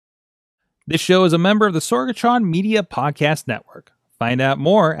This show is a member of the Sorgatron Media Podcast Network. Find out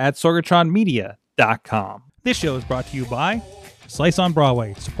more at sorgatronmedia.com. This show is brought to you by Slice on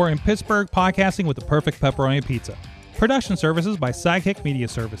Broadway, supporting Pittsburgh podcasting with the perfect pepperoni pizza. Production services by Sidekick Media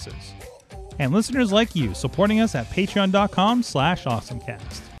Services. And listeners like you, supporting us at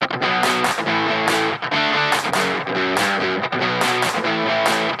patreon.com/AwesomeCast.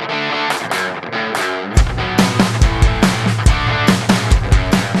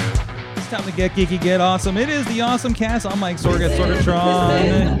 Time to get geeky, get awesome. It is the AwesomeCast. I'm Mike Sorgat,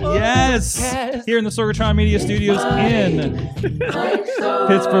 Sorgatron. Yes, here in the Sorgatron Media Studios in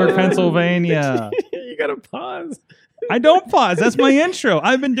Pittsburgh, Pennsylvania. You gotta pause. I don't pause. That's my intro.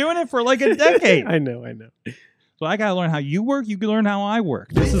 I've been doing it for like a decade. I know. So I gotta learn how you work. You can learn how I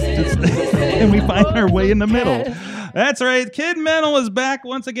work. This is and we find our way in the middle. That's right. Kid Mental is back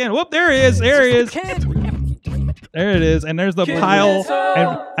once again. Whoop! There he is. There he is. There it is, and there's the pile.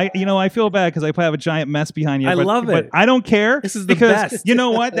 And I feel bad because I have a giant mess behind you. I love it. But I don't care. This is the because best. You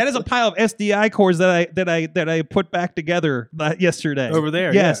know what? That is a pile of SDI cords that I put back together yesterday. Over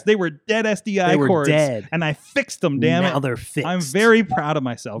there. Yes, yeah. They were dead SDI cords. Dead. And I fixed them. Damn it! Now they're fixed. I'm very proud of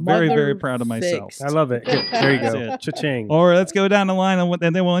myself. Very, very proud of myself. I love it. There you go. Cha-ching. Or let's go down the line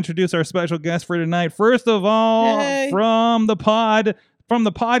and then we'll introduce our special guest for tonight. First of all, from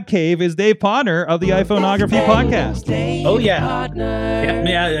the pod cave is Dave Podner of the iPhoneography podcast. Oh yeah,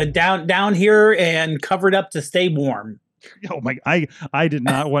 down here and covered up to stay warm. Oh my! I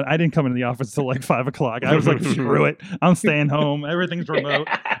didn't come into the office till like 5 o'clock. I was like, screw it, I'm staying home. Everything's remote.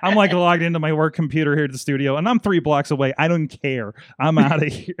 I'm like logged into my work computer here at the studio, and I'm 3 blocks away. I don't care. I'm out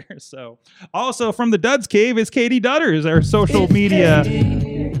of here. So, also from the Duds Cave is Katie Dudders, our social media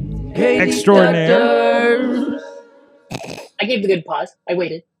extraordinaire. I gave the good pause. I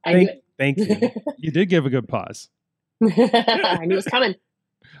waited. I knew it. Thank you. You did give a good pause. I knew it was coming.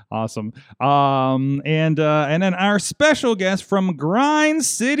 Awesome. And then our special guest from Grind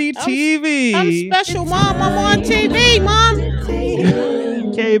City TV. I'm special, Mom. I'm on TV, Mom.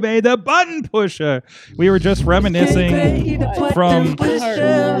 K-Bay, the button pusher. We were just reminiscing from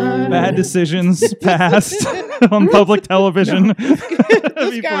bad decisions past on public television.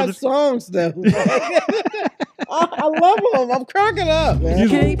 This guy's songs, though. I love them. I'm cracking up, man.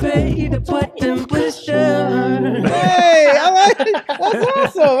 Hey, I like it. That's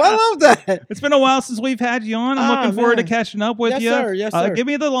awesome. I love that. It's been a while since we've had you on. I'm looking forward to catching up with you. Yes, sir. Give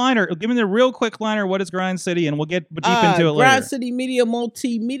me the liner. Give me the real quick liner. What is Grind City? And we'll get deep into it later. Grind City Media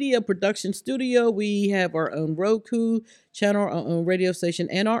Multimedia Production Studio. We have our own Roku channel, our own radio station,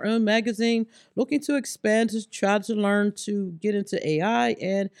 and our own magazine. Looking to expand to try to learn to get into AI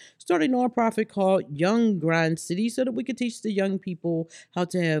and start a nonprofit called Young Grind City so that we can teach the young people how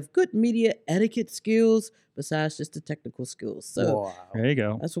to have good media etiquette skills besides just the technical skills. So wow. There you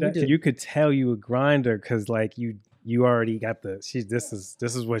go. That's what we do. You could tell you a grinder because like you already got this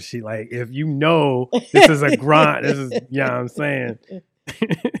is what she like. If you know this is a grind, this is what I'm saying.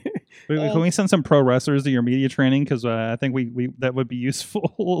 Can we send some pro wrestlers to your media training? Because I think we that would be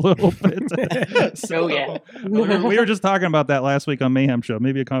useful a little bit. So yeah. We were just talking about that last week on Mayhem Show.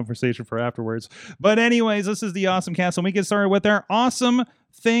 Maybe a conversation for afterwards. But anyways, this is the AwesomeCast, and we get started with our awesome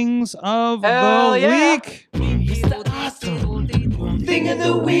things of the week. Thing of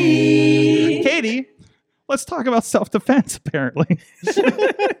the week. Katie, let's talk about self-defense, apparently.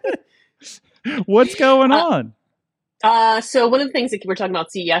 What's going on? So one of the things that we're talking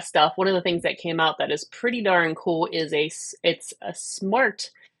about CES stuff, one of the things that came out that is pretty darn cool is it's a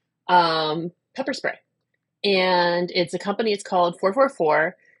smart pepper spray. And it's a company, it's called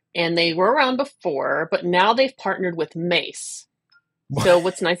 444, and they were around before, but now they've partnered with Mace. So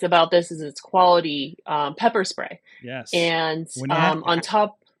what's nice about this is it's quality pepper spray. Yes. And on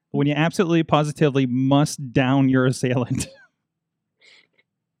top... When you absolutely positively must down your assailant.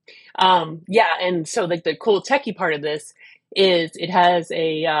 And so like the cool techie part of this is it has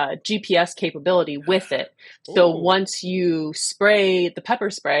a GPS capability with it. So once you spray the pepper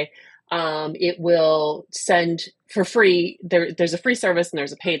spray, it will send for free. There's a free service and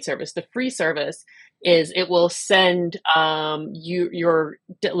there's a paid service. The free service is it will send your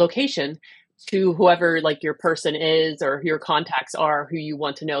location to whoever like your person is or your contacts are who you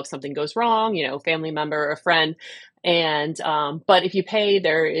want to know if something goes wrong, family member, a friend. And, but if you pay,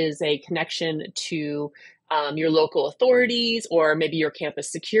 there is a connection to, your local authorities or maybe your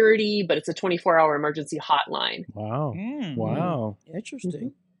campus security, but it's a 24-hour emergency hotline. Wow. Wow.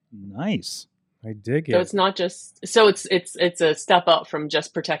 Interesting. Nice. I dig it. So it's not just, it's a step up from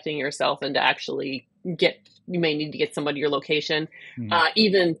just protecting yourself and to actually you may need to get somebody your location.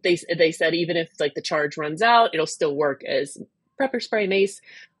 Even they said, even if like the charge runs out, it'll still work as pepper spray mace.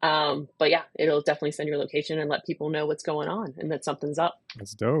 But yeah, it'll definitely send your location and let people know what's going on and that something's up.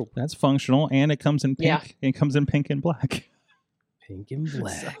 That's dope. That's functional, and it comes in pink. Yeah. It comes in pink and black. Pink and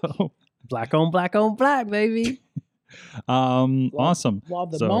black. So, Black on black, baby. awesome. While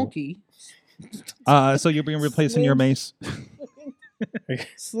the So- monkey So you'll be replacing your mace.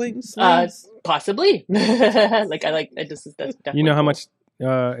 slings. Possibly. Like I like this is that's definitely You know how cool. much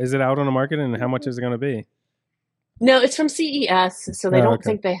is it out on the market, and how much is it going to be? No, it's from CES, so they Oh, don't okay.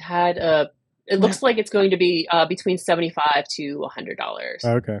 think they had a. It looks like it's going to be between $75 to $100.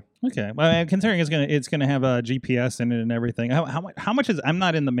 Okay. Okay. Well, considering it's gonna have a GPS in it and everything. How much is? I'm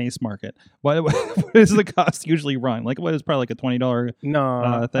not in the mace market. What is the cost usually run? Like what is probably like a $20? No,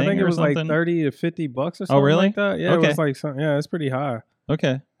 I thing think it or was like something? $30 to $50 or something. really? Like that. Yeah, Okay. it was like yeah, it's pretty high.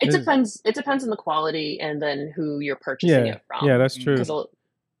 Okay. It depends. It depends on the quality and then who you're purchasing Yeah, it from. yeah, that's true.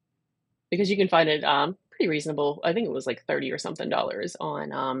 Because you can find it pretty reasonable. I think it was like $30 or something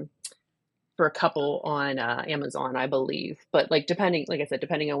on for a couple on Amazon, I believe. But like depending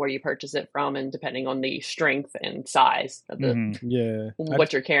on where you purchase it from and depending on the strength and size of the Mhm. Yeah,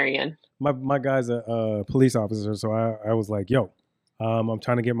 what you're carrying. my guy's a police officer, so I was like, yo, I'm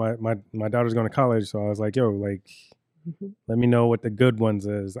trying to get my daughter's going to college, so I was like, yo, like, let me know what the good ones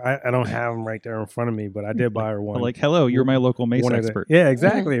is. I don't have them right there in front of me, but I did buy her one. Like, hello, you're my local mace One of the- expert. yeah,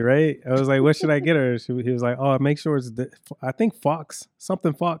 exactly, right. I was like, what should I get her? He was like, oh, make sure it's I think Fox.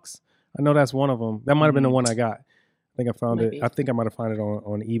 I know that's one of them. That might have been the one I got. I think I found Maybe. it. I think I might have found it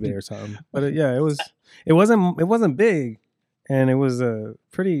on eBay or something. But yeah, it wasn't big, and it was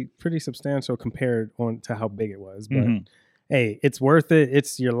pretty substantial compared to how big it was. But Mhm. hey, it's worth it.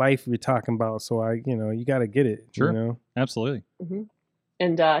 It's your life we're talking about, so you got to get it. Sure. You know? Absolutely.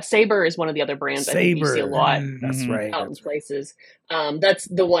 And Saber is one of the other brands I think you see a lot That's Mhm. right. out in places. That's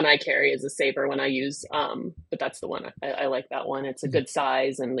the one I carry is a Saber when I use. But that's the one I like that one. It's a good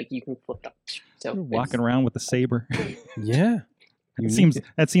size and like you can flip up. So You're walking around with a saber. Yeah.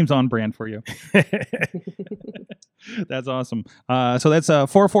 That seems on brand for you. That's awesome. So that's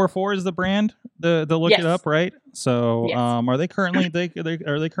 444 is the brand. The look Yes. it up, right? So Yes. are they currently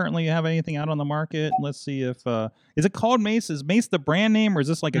are they currently have anything out on the market? Let's see if is it called Mace? Is Mace the brand name or is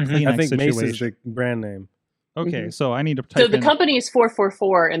this like a Mhm. Kleenex I think situation? Mace is the brand name. Okay, Mhm. so I need to type So the in. company is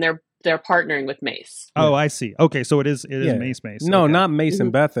 444 and they're partnering with Mace. Oh, I see. Okay, so it is Yeah. Mace. No, Okay. not Mason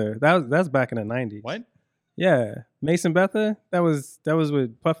Mhm. Bether. That's back in the 90s. What? Yeah, Mason Bether. That was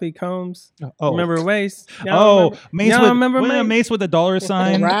with Puffy Combs. Oh, Remember Mace? Oh, Mace Y'all with remember Mace? Mace with the dollar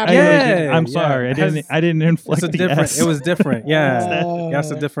sign. rapper. I'm Yeah, sorry, yeah. I didn't inflect It's a the different. S. It was different. Yeah, Oh. that's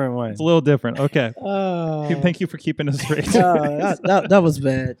a different one. It's a little different. Okay, Oh, thank you for keeping us straight. that was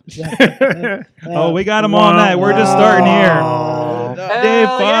bad. Oh, we got him all night. We're just starting here. Oh, no. Dave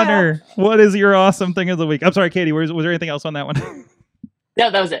Hell yeah. Bonner, what is your awesome thing of the week? I'm sorry, Katie. Was there anything else on that one? No,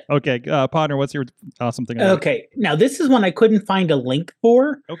 that was it. Okay, Podner, what's your awesome thing of the week? Okay, now this is one I couldn't find a link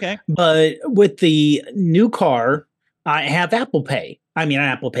for, Okay. but with the new car, I have Apple CarPlay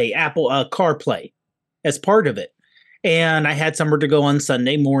as part of it. And I had somewhere to go on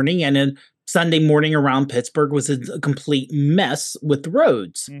Sunday morning, and then Sunday morning around Pittsburgh was a complete mess with the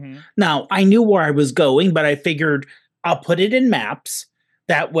roads. Mm-hmm. Now, I knew where I was going, but I figured I'll put it in maps.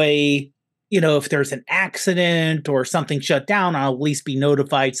 That way, if there's an accident or something shut down, I'll at least be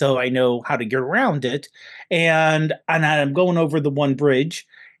notified so I know how to get around it. And I'm going over the one bridge.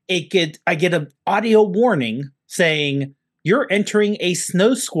 I get an audio warning saying, "You're entering a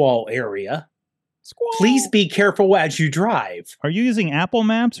snow squall area. Please be careful as you drive." Are you using Apple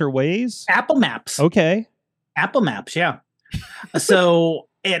Maps or Waze? Apple Maps. Okay. Apple Maps, yeah. So,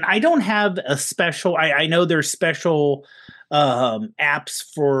 and I don't have a special, I know there's special apps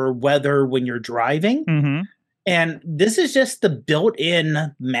for weather when you're driving. Mm-hmm. And this is just the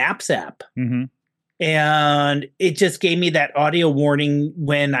built-in Maps app. Mm-hmm. And it just gave me that audio warning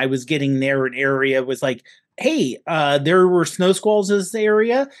when I was getting near an area. It was like, hey, there were snow squalls in this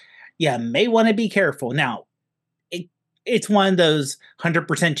area. Yeah, may want to be careful. Now, it's one of those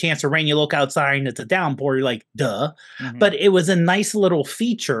 100% chance of rain. You look outside and it's a downpour. You're like, duh. Mm-hmm. But it was a nice little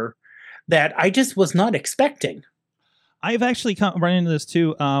feature that I just was not expecting. I've actually run into this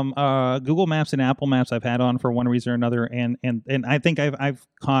too. Google Maps and Apple Maps I've had on for one reason or another, and I think I've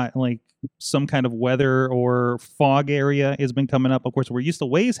caught like some kind of weather or fog area has been coming up. Of course, we're used to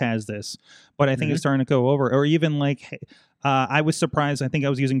Waze has this, but I think it's starting to go over. Or even like I was surprised. I think I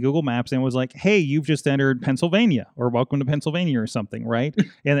was using Google Maps and it was like, hey, you've just entered Pennsylvania or welcome to Pennsylvania or something, right?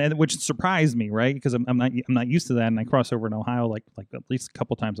 and which surprised me, right? Because I'm not used to that, and I cross over in Ohio like at least a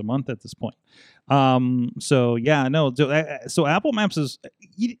couple times a month at this point. So yeah, no. So Apple Maps has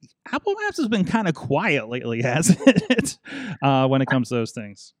been kind of quiet lately, hasn't it? When it comes to those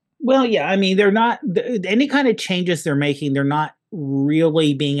things. Well, yeah, I mean, they're not any kind of changes they're making. They're not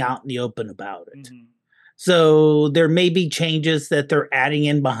really being out in the open about it. Mm-hmm. So there may be changes that they're adding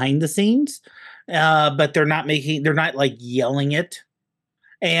in behind the scenes, but they're not like yelling it.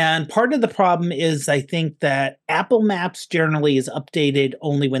 And part of the problem is I think that Apple Maps generally is updated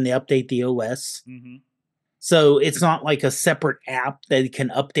only when they update the OS. Mm-hmm. So it's not like a separate app that can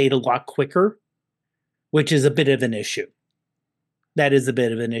update a lot quicker, which is a bit of an issue. That is a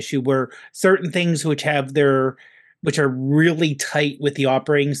bit of an issue where certain things which are really tight with the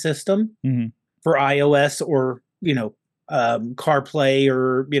operating system mm-hmm. for iOS or, CarPlay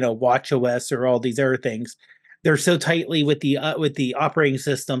or, WatchOS or all these other things, they're so tightly with the operating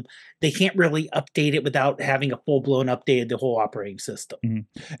system, they can't really update it without having a full-blown update of the whole operating system.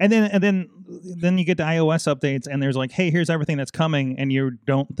 Mm-hmm. And then you get the iOS updates and there's like, hey, here's everything that's coming, and you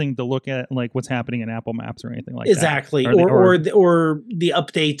don't think to look at like what's happening in Apple Maps or anything like exactly. that. Exactly. Or the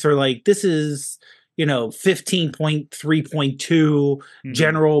updates are like, this is 15.3.2 mm-hmm.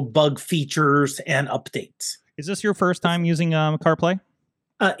 general bug features and updates. Is this your first time using CarPlay?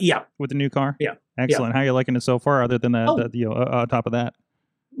 Yeah. With the new car? Yeah. Excellent. Yeah. How are you liking it so far, other than on top of that?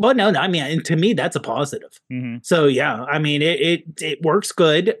 Well, no, I mean, and to me, that's a positive. Mm-hmm. So, yeah, I mean, it works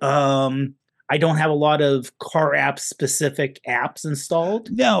good. I don't have a lot of car app specific apps installed.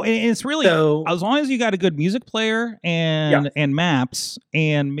 No, it's really, as long as you got a good music player and maps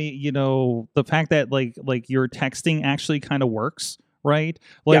and the fact that like your texting actually kind of works. Right?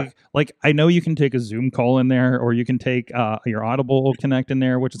 Like I know you can take a Zoom call in there, or you can take your Audible Connect in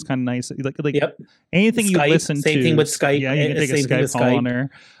there, which is kind of nice. Like anything Skype, you listen to. Same thing with Skype. Yeah, you can take a Skype call on there.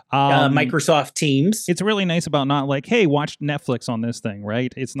 Microsoft Teams. It's really nice about not like, hey, watch Netflix on this thing,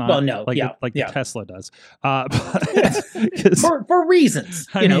 right? It's not the Tesla does. For reasons.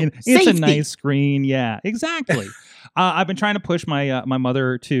 It's a nice screen. Yeah, exactly. I've been trying to push my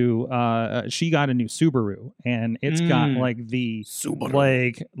mother to she got a new Subaru, and it's got like the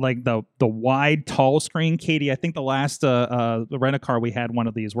Subaru. like the wide tall screen. Katie, I think the last the rent-a-car we had one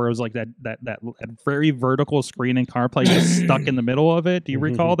of these where it was like that very vertical screen in CarPlay just stuck in the middle of it. Do you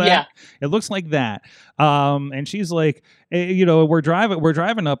recall that? Yeah. It looks like that. And she's like, we're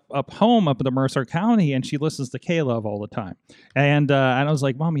driving up home up in the Mercer County, and she listens to K-Love all the time. And I was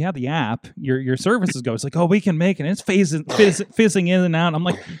like, Mom, you have the app. Your services go. It's like, oh, we can make it. And it's fizzing in and out. I'm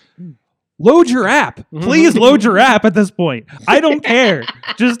like, load your app. Please load your app at this point. I don't care.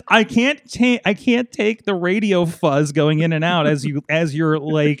 Just I can't take the radio fuzz going in and out as you're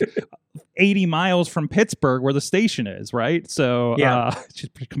like 80 miles from Pittsburgh where the station is, right? So she's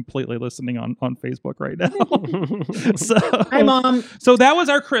completely listening on Facebook right now. So hi, Mom. So that was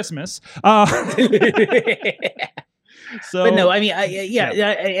our Christmas. So, but no, I mean,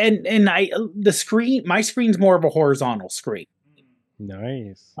 and my screen's more of a horizontal screen.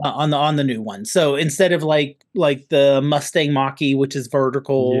 Nice. On the new one. So instead of like the Mustang Mach-E, which is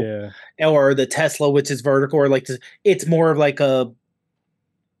vertical, or the Tesla, which is vertical, or it's more of like a,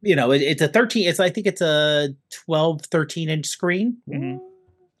 it's a 13. I think it's a 12, 13-inch screen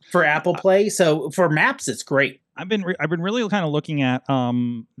for Apple Play. So for maps, it's great. I've been really kind of looking at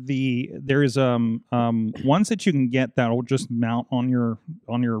there's ones that you can get that'll just mount on your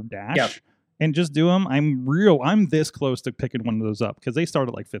dash and just do them. I'm this close to picking one of those up because they start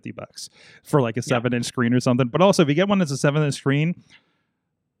at like $50 for like a 7-inch screen or something. But also if you get one that's a 7-inch screen,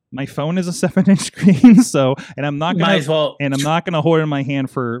 my phone is a 7-inch screen, and I'm not gonna hold it in my hand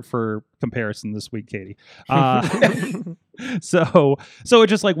for comparison this week, Katie. So it's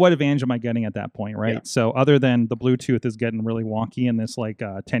just like, what advantage am I getting at that point, right? Yeah. So other than the Bluetooth is getting really wonky in this like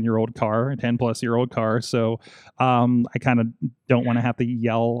 10-year-old car, 10-plus-year-old car, so I kind of don't want to have to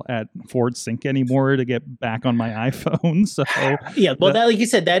yell at Ford Sync anymore to get back on my iPhone. So that, like you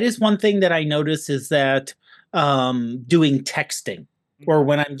said, that is one thing that I notice is that doing texting. Or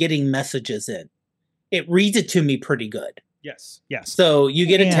when I'm getting messages in, it reads it to me pretty good. Yes. So you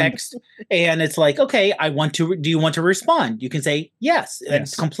get a text and it's like, okay, do you want to respond? You can say yes. And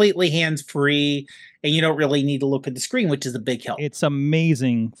it's completely hands-free and you don't really need to look at the screen, which is a big help. It's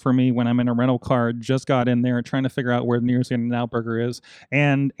amazing for me when I'm in a rental car, just got in there trying to figure out where the nearest In-N-Out Burger is,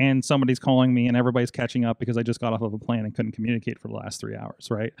 and somebody's calling me and everybody's catching up because I just got off of a plane and couldn't communicate for the last 3 hours,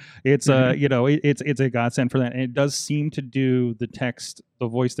 right? It's it's a godsend for that. And it does seem to do the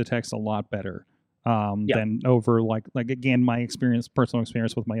voice to text a lot better than over like again my personal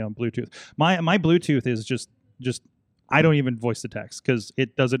experience with my own Bluetooth. My Bluetooth is just I don't even voice the text because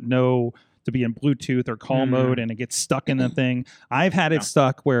it doesn't know to be in Bluetooth or call mode, and it gets stuck in the thing. I've had it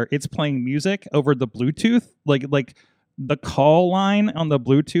stuck where it's playing music over the Bluetooth, like the call line on the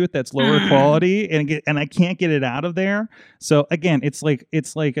Bluetooth that's lower quality, and I can't get it out of there. So again, it's like a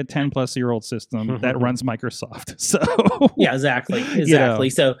 10-plus-year-old system that runs Microsoft. So yeah, exactly.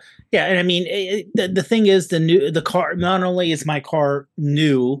 So yeah, and I mean the thing is the car. Not only is my car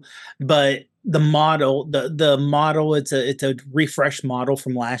new, but the model it's a refreshed model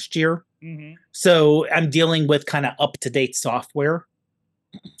from last year. So I'm dealing with kind of up-to-date software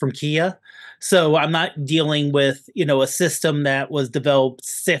from Kia. So I'm not dealing with, a system that was developed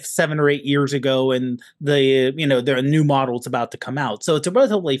 7 or 8 years ago and there are new models about to come out. So it's a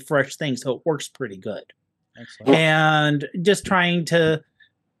relatively fresh thing. So it works pretty good. Excellent. And just trying to,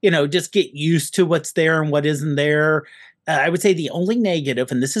 just get used to what's there and what isn't there. I would say the only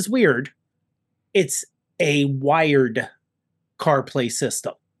negative, and this is weird, it's a wired CarPlay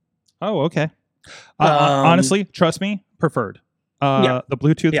system. Oh, okay. Honestly, trust me, preferred. The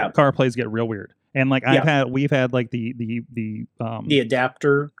Bluetooth CarPlays get real weird, and like we've had like the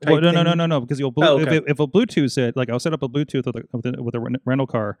adapter. Well, no, because you'll if a Bluetooth it, like I'll set up a Bluetooth with a rental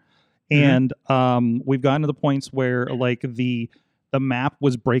car, and we've gotten to the points where like the map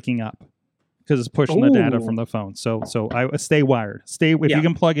was breaking up because it's pushing the data from the phone. So I stay wired. If you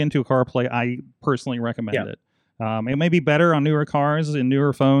can plug into CarPlay, I personally recommend it. It may be better on newer cars and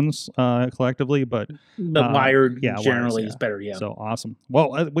newer phones collectively, but wired generally is better. Yeah. So awesome.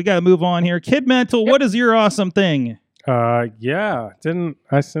 Well, we got to move on here. Kid Mental, what is your awesome thing? Didn't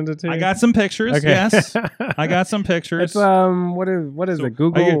I send it to you? I got some pictures. Okay. Yes, I got some pictures. It's what is it?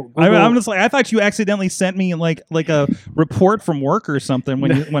 Google. I'm just like I thought you accidentally sent me like a report from work or something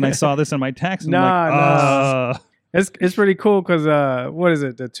when I saw this in my text. No. It's pretty cool because what is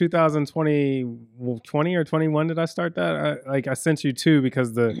it? The 2020 or 21? Did I start that? I sent you two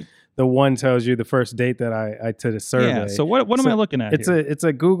because the one tells you the first date that I took a survey. Yeah. So what am I looking at? It's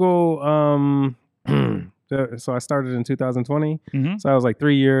a Google. So I started in 2020. So I was like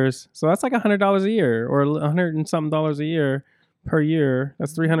 3 years. So that's like $100 a year or $100 and something a year per year.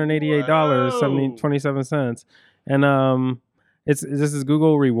 That's $388, 27 cents. And this is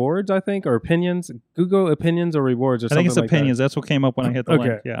Google Rewards, I think, or Opinions. Google Opinions or Rewards, or something like that. I think it's Opinions. That's what came up when I hit the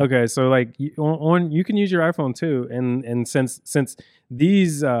link. Yeah. Okay. So like you can use your iPhone too, and since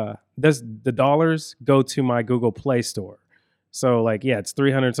these the dollars go to my Google Play Store. So like it's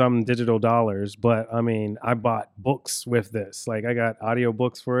 300 something digital dollars, but I mean I bought books with this. Like I got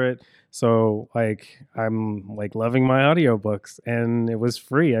audiobooks for it. So like I'm like loving my audiobooks, and it was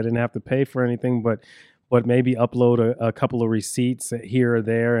free. I didn't have to pay for anything, but maybe upload a couple of receipts here or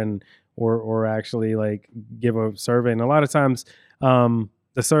there, and or actually like give a survey. And a lot of times the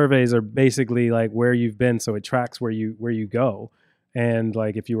surveys are basically like where you've been, so it tracks where you go. And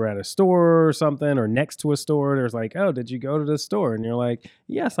like if you were at a store or something, or next to a store, there's like, oh, did you go to this store? And you're like,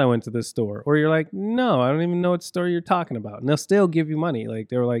 yes, I went to this store. Or you're like, no, I don't even know what store you're talking about. And they'll still give you money. Like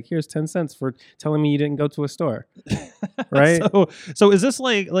they were like, here's 10 cents for telling me you didn't go to a store. Right? So is this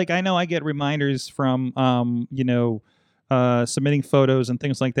like I know I get reminders from submitting photos and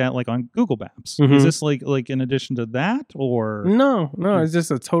things like that, like on Google Maps. Is this like in addition to that, or no? It's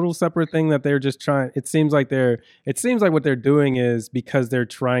just a total separate thing that they're just trying. It seems like what they're doing is because they're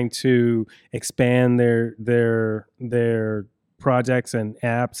trying to expand their projects and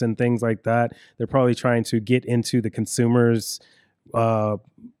apps and things like that. They're probably trying to get into the consumers'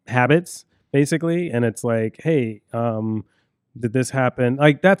 habits, basically. And it's like, hey, did this happen?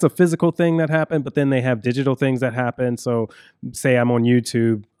 Like that's a physical thing that happened, but then they have digital things that happen. So say I'm on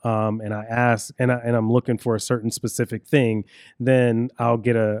YouTube and I ask and I'm looking for a certain specific thing, then I'll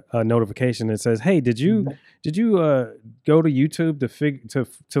get a notification that says, hey, did you go to YouTube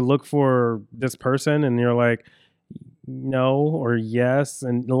to look for this person? And you're like, no or yes.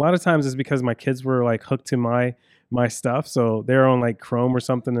 And a lot of times it's because my kids were like hooked to my stuff, so they're on like Chrome or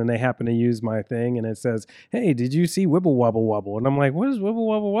something, and they happen to use my thing, and it says, "Hey, did you see Wibble Wobble Wobble?" And I'm like, "What is Wibble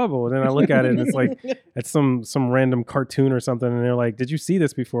Wobble Wobble?" And then I look at it, and it's like it's some random cartoon or something, and they're like, "Did you see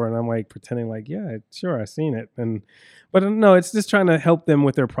this before?" And I'm like pretending like, "Yeah, sure, I've seen it." But no, it's just trying to help them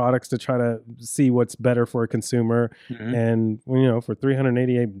with their products to try to see what's better for a consumer, and for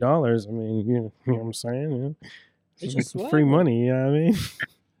 $388, I mean, you know what I'm saying, it's just free money, you know what I mean.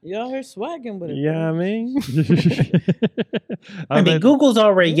 Y'all here swagging with it. Yeah, I mean. I mean, Google's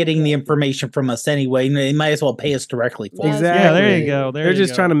already getting the information from us anyway. They might as well pay us directly. Exactly. Yeah, there you go. They're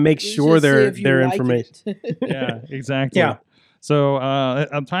just trying to make sure their information. Yeah, exactly. Yeah. So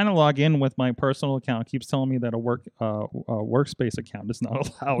I'm trying to log in with my personal account. It keeps telling me that a workspace account is not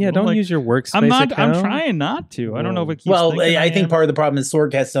allowed. Yeah, I'm don't like, use your workspace I'm not. account. I'm trying not to. I don't know if it keeps. Well, thinking I think am. part of the problem is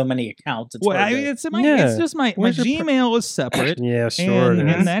Sorg has so many accounts. It's Well, hard I mean, to- it's just my Where's your Gmail is separate. Yeah, sure. it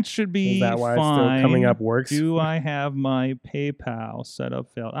is. and that should be Is that why fine. it's still coming up works? Do I have my PayPal set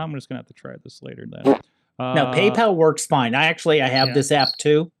up? Failed. I'm just gonna have to try this later then. No, PayPal works fine. I have this app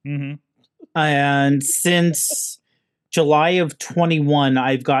too. Mm-hmm. And since July of 21,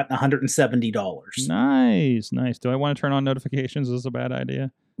 I've gotten $170. Nice. Do I want to turn on notifications? Is this a bad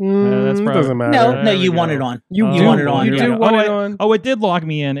idea? That's It probably- doesn't matter. No, There you we want go. it on. You want it on. You yeah. do want it on. Oh, it did log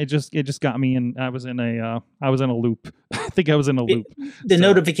me in. It just got me in. I was in a loop. I think I was in a loop. The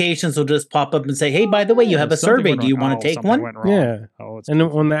notifications will just pop up and say, "Hey, by the way, you have a Something survey. went Do you wrong. want to take Something one?" went wrong. Yeah. Oh, it's And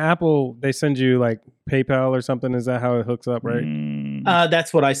goofy. on the Apple, they send you like PayPal or something. Is that how it hooks up, right?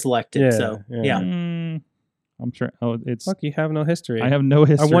 That's what I selected. Yeah, So yeah. I'm sure. Oh, it's. Fuck, you have no history. I have no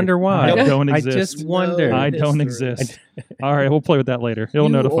history. I wonder why. I don't I exist. just wonder. I don't history. exist. All right, we'll play with that later. It'll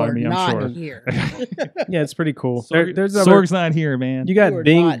You notify are me, I'm not sure. Here. Yeah, it's pretty cool. Sorg, There's other, Sorg's not here, man. you got You are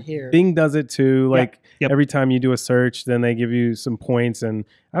Bing. not here. Bing does it too. Like Yep. every time you do a search, then they give you some points. And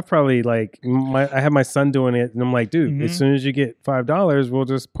I've probably like I have my son doing it, and I'm like, dude, Mhm. as soon as you get $5, we'll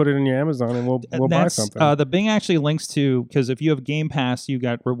just put it in your Amazon and we'll buy That's, something. the Bing actually links to, because if you have Game Pass, you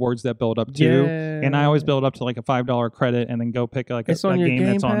got rewards that build up too. And I always build up to like a $5 credit and then go pick like It's a on your game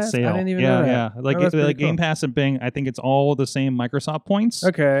that's Game on Pass? I sale. didn't even yeah, know that. yeah. Like, Oh, that's pretty Game cool. Pass and Bing, I think it's all the same Microsoft points.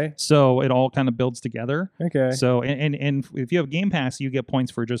 Okay. So it all kind of builds together. Okay. So and if you have Game Pass, you get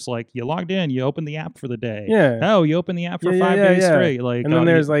points for just like you logged in, you open the app for the day. Yeah. Oh, you open the app for Yeah, 5 yeah, days yeah. straight. Like, And then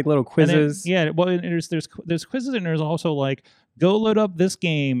there's like little and then- quizzes. yeah, well, and there's quizzes, and there's also like, go load up this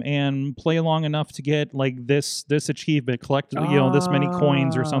game and play long enough to get like this achievement, collect this many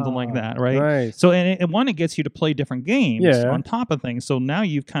coins or something like that, right? Nice. So and it gets you to play different games Yeah. on top of things. So now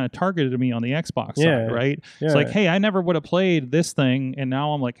you've kind of targeted me on the Xbox Yeah. side, right? Yeah. It's like, hey, I never would have played this thing, and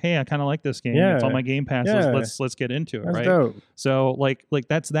now I'm like, hey, I kind of like this game. It's Yeah. on my Game Pass. Yeah. Let's get into it, That's right? dope. So like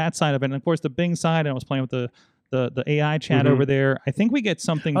that's that side of it. And of course the Bing side, I was playing with the AI chat Mhm. over there. I think we get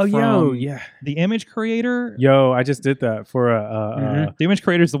something Oh, from yeah. the image creator. Yo, I just did that for The image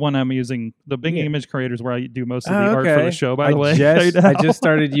creator is the one I'm using. The Bing Yeah. image creator is where I do most of the Oh, art for okay. the show, by the I way. I just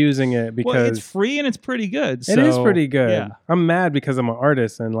started using it Well, it's because free and it's pretty good. it is so, pretty good. Yeah. I'm mad because I'm an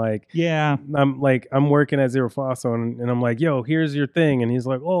artist and like Yeah. I'm working at Zero Fossil and I'm like, yo, here's your thing. And he's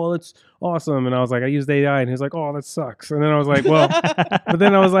like, oh, it's awesome. And I was like, I used AI. And he's like, oh, that sucks. And then I was like, well, but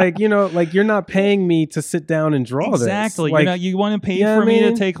then I was like, like you're not paying me to sit down and draw this. Exactly. Like, You want to pay you know for what I me to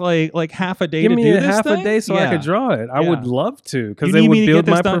mean? take like half a day give to me do a this half thing? a day so I could draw it. I would Yeah. love to because You they need would me to build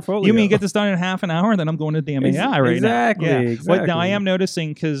get this my done. portfolio. You mean get this done in half an hour? Then I'm going to damn AI right exactly, now. Yeah. Exactly. But now I am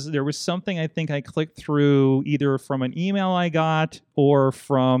noticing because there was something I think I clicked through either from an email I got or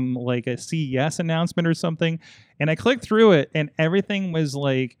from like a CES announcement or something, and I clicked through it and everything was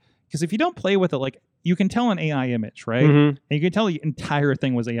like, because if you don't play with it, like you can tell an AI image, right? Mhm. And you can tell the entire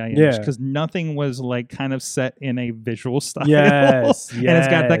thing was AI image Yeah. because nothing was like kind of set in a visual style. Yes, And it's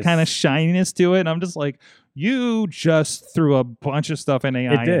got that yes. kind of shininess to it. And I'm just like, you just threw a bunch of stuff in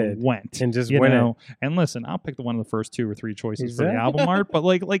AI It did. and went. And just you went know. And listen, I'll pick one of the first 2 or 3 choices for the Exactly. album art, but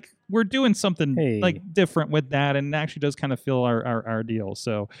like we're doing something Hey. like different with that, and it actually does kind of fill our deal.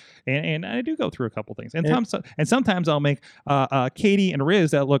 So and I do go through a couple things. And sometimes I'll make Katie and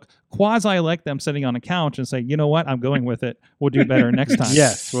Riz that look quasi like them sitting on a couch and say, you know what, I'm going with it. We'll do better next time.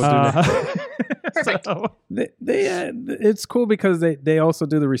 Yes, we'll do that. Perfect. So- It's cool because they also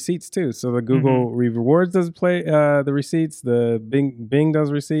do the receipts too. So the Google Rewards does play the receipts. The Bing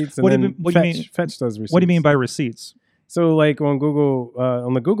does receipts, and What do you then mean- what do you mean- Fetch does receipts. what do you mean by receipts? So like on Google,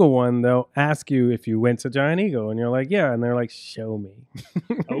 on the Google one, they'll ask you if you went to Giant Eagle, and you're like, yeah, and they're like, show me.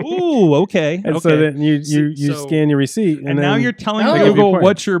 Oh, okay. And okay. so then you So- scan your receipt, and now then you're telling Oh. Google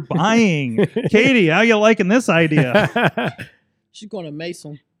what you're buying. Katie, how you liking this idea? She's going to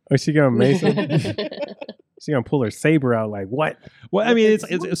Mason. Oh, she gonna Mason? She gonna pull her saber out like what? Well, I mean,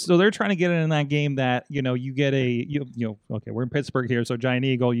 it's so they're trying to get it in that game that you get okay, we're in Pittsburgh here, so Giant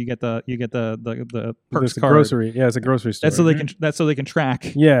Eagle, you get the perks It's a card. grocery. Yeah, it's a grocery store. That's so they can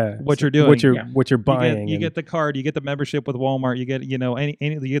track yeah what you're doing. what you're buying. You get the card, you get the membership with Walmart, you get you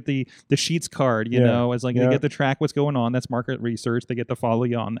get the Sheets card, you Yeah. know, it's like Yeah. they get to track what's going on. That's market research. They get to follow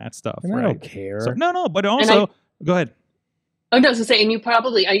you on that stuff, and I right? don't care. So, no, but also go ahead. Oh no, so say, and you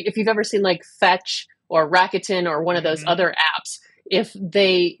probably, if you've ever seen like Fetch or Rakuten or one of those other apps, if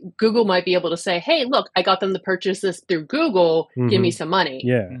Google might be able to say, hey, look, I got them to purchase this through Google, give me some money.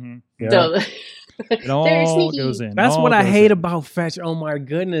 yeah. Mm-hmm. So It all Very sneaky. goes in. That's all what I goes hate in. about Fetch. Oh my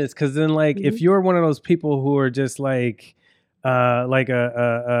goodness. Because then, like, if you're one of those people who are just like, like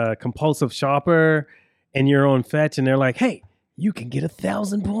a compulsive shopper and you're on Fetch and they're like, hey, you can get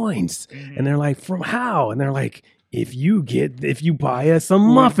 1,000 points. And they're like, from how? And they're like, if you buy us some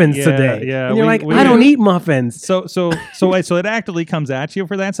muffins today. Yeah. And you're like, I don't eat muffins. So it actively comes at you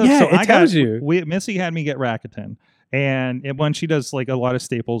for that stuff. Yeah, so it tells you. Missy had me get Rakuten. And when she does like a lot of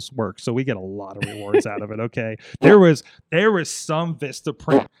Staples work, so we get a lot of rewards out of it. Okay, there was some Vista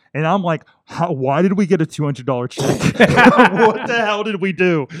print, and I'm like, why did we get a $200 check? What the hell did we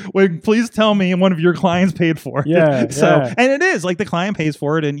do? Please tell me one of your clients paid for it. Yeah. And it is like the client pays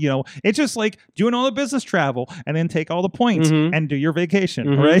for it, and it's just like doing all the business travel and then take all the points and do your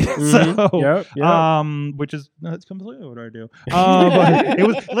vacation, right? So, which is that's completely what I do. But it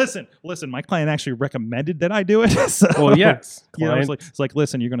was listen. My client actually recommended that I do it. So, well, yes. It's like,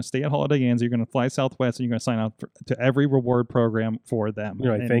 listen, you're going to stay at Holiday Inns, you're going to fly Southwest, and you're going to sign up to every reward program for them.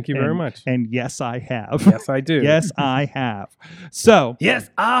 You're like, thank you very much. And yes, I have. Yes, I do. Yes, I have. So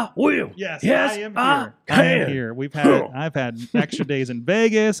yes, I will. Yes, I am here. I am here. I've had extra days in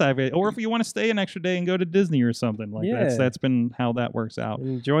Vegas. Or if you want to stay an extra day and go to Disney or something like that's been how that works out.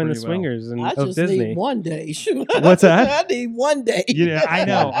 Join the swingers of Disney. I just need one day. What's that? I need one day. Yeah, I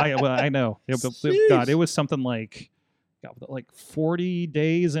know. I know. God, it was something like 40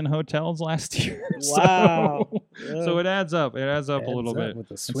 days in hotels last year. Wow. So it adds up. It adds up a little bit. And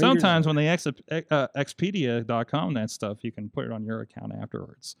sometimes when they Expedia.com that stuff, you can put it on your account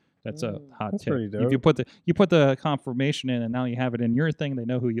afterwards. That's a hot tip. Pretty dope. If you put the confirmation in, and now you have it in your thing, they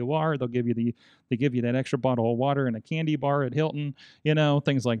know who you are. They'll give you that extra bottle of water and a candy bar at Hilton,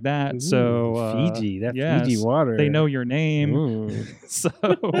 things like that. Ooh, so Fiji water. They know your name. So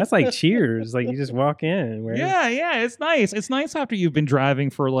that's like Cheers. Like you just walk in. Right? Yeah, it's nice. It's nice after you've been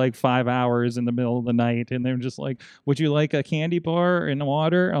driving for like 5 hours in the middle of the night, and they're just like, "Would you like a candy bar and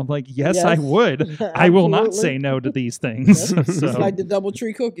water?" I'm like, "Yes, I would. I will not say no to these things." So. It's like the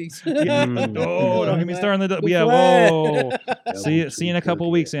DoubleTree cookies. Oh, don't get me started on the whoa. See you in a couple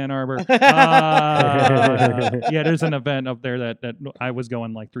of weeks, Ann Arbor. Yeah, there's an event up there that I was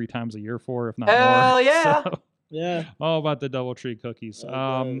going like 3 times a year for, if not more. Hell yeah. So, yeah. All about the DoubleTree cookies.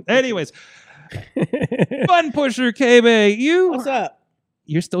 Anyways, Fun Pusher KB, what's up?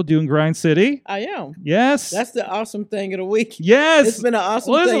 You're still doing Grind City? I am. Yes. That's the awesome thing of the week. Yes. It's been an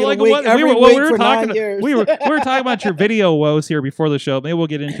awesome thing of the week every week for 9 years. We were talking about your video woes here before the show. Maybe we'll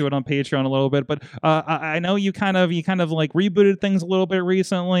get into it on Patreon a little bit. But I know you kind of like rebooted things a little bit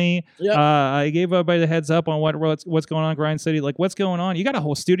recently. Yep. I gave everybody the heads up on what's going on in Grind City. Like, what's going on? You got a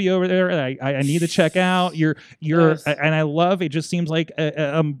whole studio over there. I need to check out. Yes. And I love it. Just seems like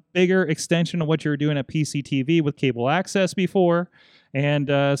a bigger extension of what you were doing at PCTV with cable access before. And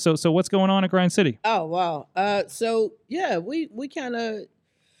so what's going on at Grind City? Oh, wow. So, yeah, we kind of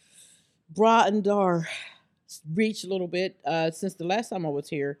broadened our reach a little bit. Since the last time I was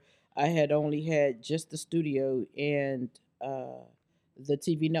here, I had only had just the studio and the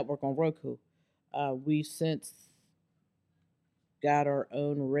TV network on Roku. We since got our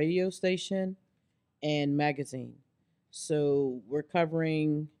own radio station and magazine. So we're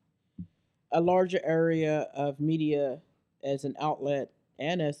covering a larger area of media as an outlet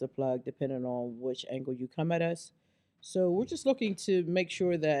and as a plug, depending on which angle you come at us. So we're just looking to make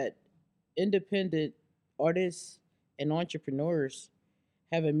sure that independent artists and entrepreneurs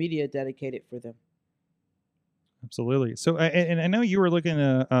have a media dedicated for them. Absolutely. So, and I know you were looking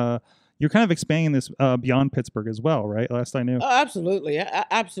to, you're kind of expanding this beyond Pittsburgh as well, right? Last I knew. Oh, absolutely. I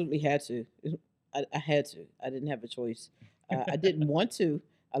absolutely had to. I had to. I didn't have a choice. I didn't want to.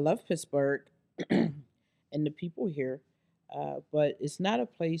 I love Pittsburgh and the people here. But it's not a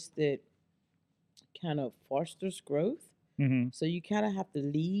place that kind of fosters growth. Mm-hmm. So you kind of have to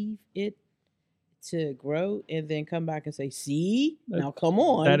leave it to grow and then come back and say, see, now come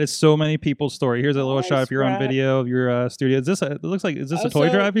on. That is so many people's story. Here's a little shot if you're on video of your studio. Is this it looks like, is this a toy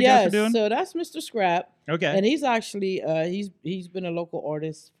drive you guys are doing? So that's Mr. Scrap. Okay. And he's actually, he's been a local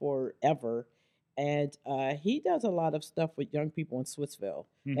artist forever. And he does a lot of stuff with young people in Swissville.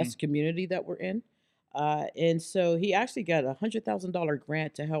 Mm-hmm. That's the community that we're in. And so he actually got a $100,000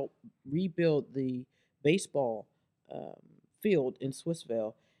 grant to help rebuild the baseball field in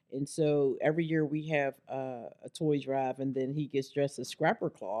Swissville. And so every year we have a toy drive, and then he gets dressed as Scrapper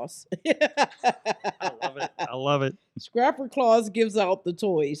Claus. I love it. I love it. Scrapper Claus gives out the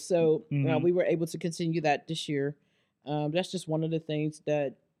toys. So we were able to continue that this year. That's just one of the things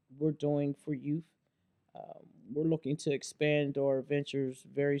that we're doing for youth. We're looking to expand our ventures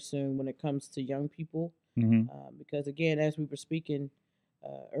very soon when it comes to young people. Mm-hmm. Because, again, as we were speaking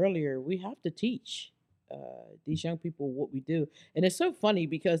earlier, we have to teach these young people what we do. And it's so funny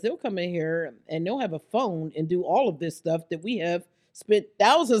because they'll come in here and they'll have a phone and do all of this stuff that we have spent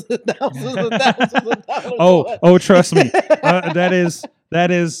thousands and thousands and thousands of dollars on. Oh, trust me.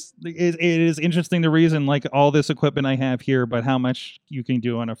 It is interesting the reason like all this equipment I have here, but how much you can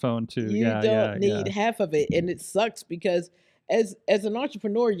do on a phone too. You don't need half of it. And it sucks because as an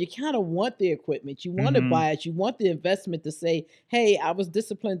entrepreneur, you kind of want the equipment. You want to buy it. You want the investment to say, hey, I was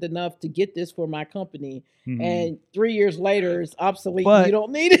disciplined enough to get this for my company. And 3 years later, it's obsolete. And you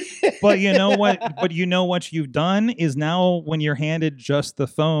don't need it. But you know what? But you know what you've done is now when you're handed just the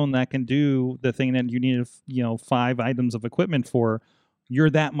phone that can do the thing that you needed, 5 items of equipment for, you're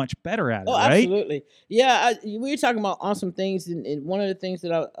that much better at it, right? Absolutely. Yeah, we were talking about awesome things. And one of the things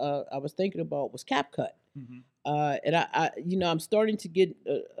that I was thinking about was CapCut. And I'm starting to get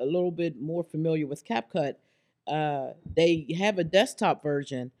a little bit more familiar with CapCut. They have a desktop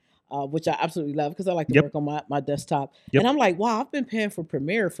version, which I absolutely love because I like to work on my desktop. And I'm like, wow, I've been paying for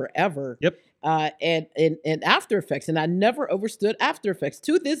Premiere forever. And After Effects, and I never understood After Effects.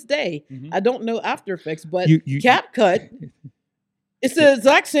 To this day, I don't know After Effects, but CapCut, it's the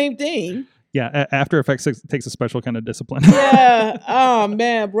exact same thing. Yeah, After Effects takes a special kind of discipline. Yeah. Oh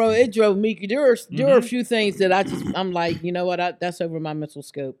man, bro, it drove me. There are a few things that I'm like, you know what? That's over my mental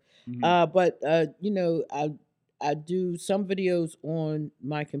scope. But I do some videos on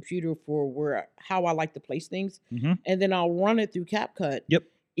my computer for how I like to place things, and then I'll run it through CapCut.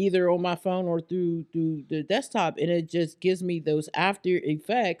 Either on my phone or through the desktop, and it just gives me those After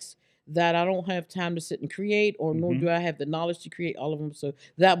Effects that I don't have time to sit and create, or nor do I have the knowledge to create all of them. So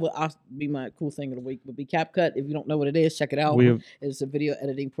that would be my cool thing of the week. Would be CapCut. If you don't know what it is, check it out. It's a video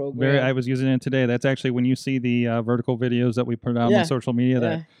editing program. I was using it today. That's actually when you see the vertical videos that we put out on social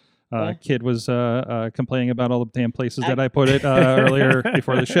media. That kid was complaining about all the damn places that I put it earlier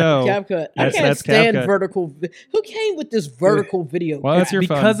before the show. CapCut. I can't stand CapCut. Vertical. Who came with this vertical video? Well, that's your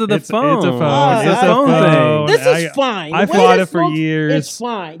phone. Because of the phone. It's a phone. It's a phone. This is fine. I fought it for years. It's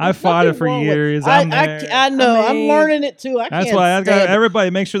fine. I fought it for years. I know. I'm learning it too. That's why I got everybody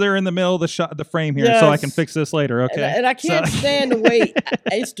make sure they're in the middle of the frame here, so I can fix this later. Okay. And I can't stand the way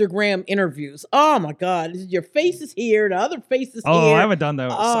Instagram interviews. Oh my God, your face is here, the other face is here. Oh, I haven't done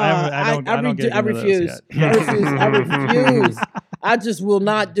those. I refuse. I refuse. I just will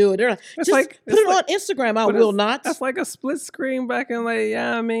not do it. They're like, put it on Instagram. I will not. That's like a split screen back in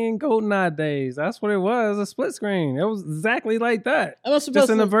GoldenEye days. That's what it was, a split screen. It was exactly like that. Just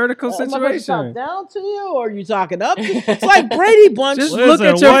in a vertical situation. Am I talk down to you, or are you talking up? It's like Brady Bunch. Just look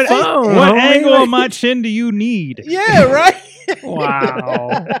at your phone. What angle of my chin do you need? Yeah, right.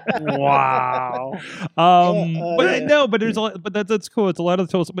 Wow. But there's a lot, but that's cool. It's a lot of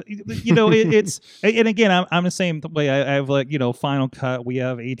the tools, but it's and again, I'm the same way. I have Final Cut. We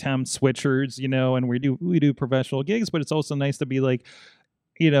have ATEM switchers, and we do professional gigs, but it's also nice to be like,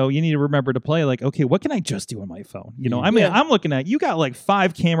 you need to remember to play like, okay, what can I just do on my phone? I'm looking at, you got like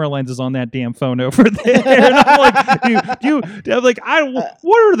 5 camera lenses on that damn phone over there. And I'm like,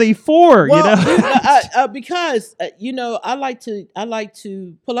 what are they for? Because I like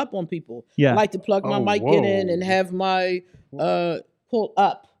to pull up on people. I like to plug my mic in and have my pull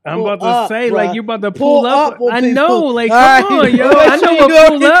up. I'm about to say, bruh. like, you about to pull up. I know, like, come on, yo. I know what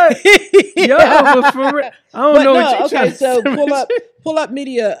pull up. Yo, but for real, I don't know what you're trying to say. So pull up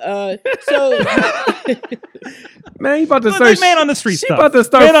media. Man, you about to start. Man on the street. She about to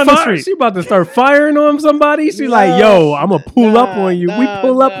start. She about to start firing on somebody. She's like, yo, I'm gonna pull up on you. We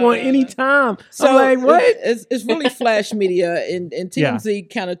pull up on any time. So I'm like, what? It's really flash media, and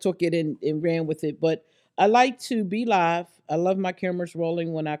TMZ kind of took it and ran with it. But I like to be live. I love my cameras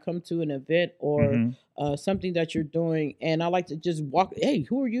rolling when I come to an event or something that you're doing. And I like to just walk. Hey,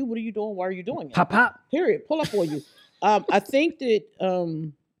 who are you? What are you doing? Why are you doing it? Pop. Period. Pull up on you. I think that,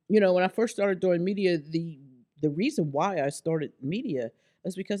 when I first started doing media, the reason why I started media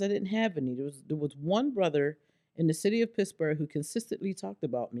is because I didn't have any. There was one brother in the city of Pittsburgh who consistently talked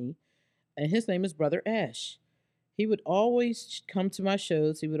about me, and his name is Brother Ash. He would always come to my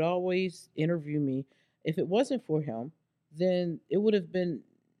shows. He would always interview me. If it wasn't for him, then it would have been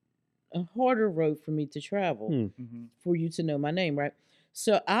a harder road for me to travel for you to know my name, right?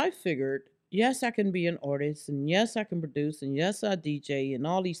 So I figured, yes, I can be an artist, and yes, I can produce, and yes, I DJ, and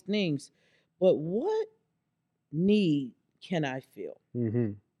all these things, but what need can I fill?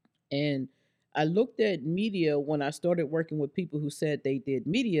 And I looked at media when I started working with people who said they did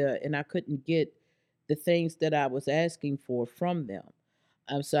media, and I couldn't get the things that I was asking for from them.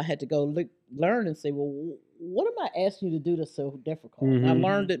 So I had to go learn and say, well, what am I asking you to do that's so difficult? I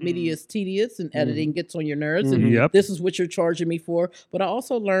learned that media is tedious and editing gets on your nerves, and this is what you're charging me for. But I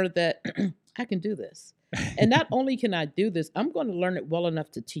also learned that I can do this. And not only can I do this, I'm going to learn it well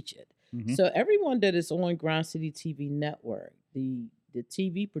enough to teach it. Mhm. So everyone that is on Grind City TV Network, the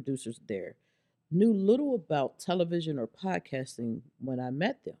TV producers there, knew little about television or podcasting when I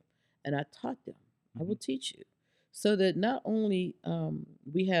met them, and I taught them. I will teach you, so that not only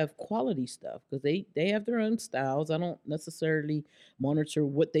we have quality stuff, because they have their own styles. I don't necessarily monitor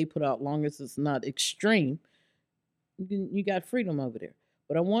what they put out, long as it's not extreme. You got freedom over there.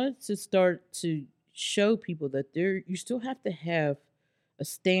 But I wanted to start to show people that you still have to have a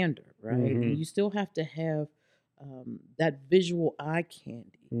standard, right? And you still have to have that visual eye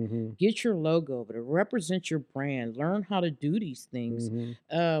candy. Get your logo over there, represent your brand, learn how to do these things,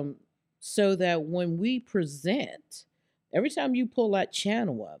 so that when we present, every time you pull that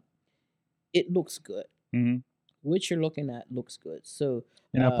channel up, it looks good. What you're looking at looks good. So,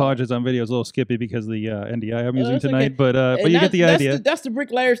 and I apologize on video. It's a little skippy because of the NDI I'm using tonight, okay. but you get the idea. That's the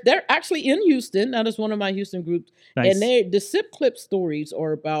Bricklayers. They're actually in Houston. That is one of my Houston groups. Nice. And the Sip Clip stories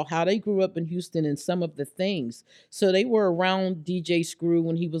are about how they grew up in Houston and some of the things. So they were around DJ Screw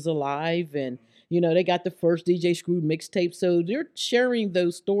when he was alive, and they got the first DJ Screw mixtape. So they're sharing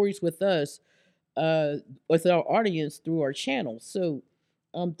those stories with us, with our audience through our channel. So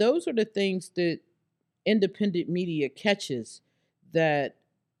those are the things that independent media catches that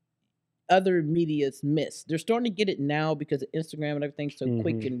other medias miss. They're starting to get it now because of Instagram and everything's so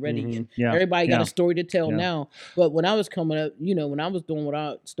quick and ready. And everybody got a story to tell now. But when I was coming up, when I was doing what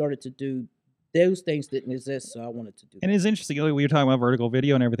I started to do, those things didn't exist, so I wanted to do And it's interesting, we were talking about vertical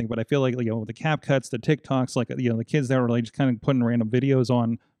video and everything, but I feel like, the cap cuts, the TikToks, the kids that were just kind of putting random videos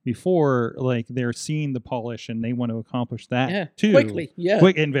on before, they're seeing the polish and they want to accomplish that too. Quickly,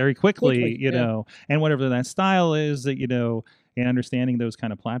 Quick and very quickly, and whatever that style is, and understanding those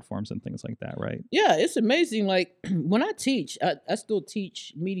kind of platforms and things like that, right? Yeah, it's amazing. Like when I teach, I still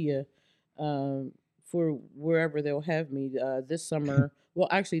teach media for wherever they'll have me. This summer, well,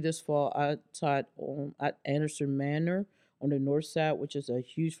 actually this fall, I taught at Anderson Manor on the north side, which is a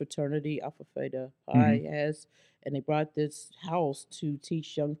huge fraternity Alpha Theta Pi has. And they brought this house to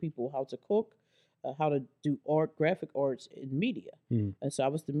teach young people how to cook, how to do art, graphic arts in media. And so I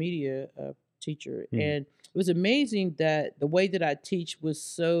was the media teacher. And it was amazing that the way that I teach was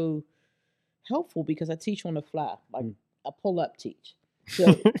so helpful because I teach on the fly. Like I pull up teach.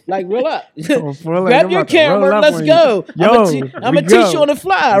 So roll up. Grab your camera, let's go. I'm going to teach you on the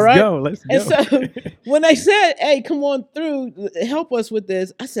fly, right? Let's go. And so when they said, hey, come on through, help us with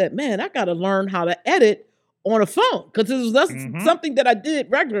this, I said, man, I got to learn how to edit on a phone, because that's something that I did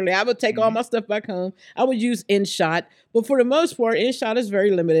regularly. I would take all my stuff back home. I would use InShot, but for the most part, InShot is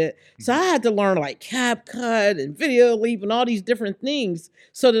very limited. So I had to learn CapCut and Video Leap and all these different things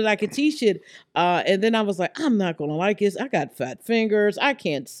so that I could teach it. And then I was like, I'm not going to like this. I got fat fingers. I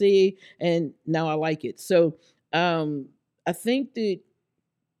can't see. And now I like it. So I think that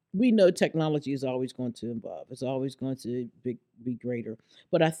we know technology is always going to evolve. It's always going to be greater.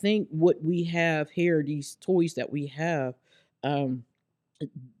 But I think what we have here, these toys that we have,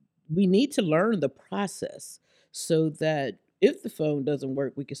 we need to learn the process so that if the phone doesn't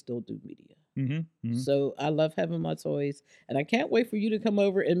work, we can still do media. So I love having my toys, and I can't wait for you to come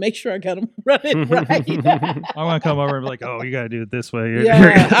over and make sure I got them running right. I want to come over and be like, oh, you got to do it this way. You're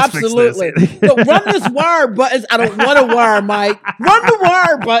Absolutely. So run this wire buttons. I don't want a wire, Mike. Run the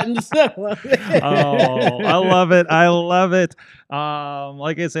wire buttons. Oh, I love it. I love it.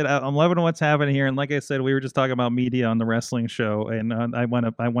 Like I said, I'm loving what's happening here. And like I said, we were just talking about media on the wrestling show, and I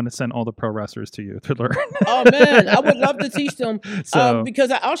want to send all the pro wrestlers to you to learn. Oh man, I would love to teach them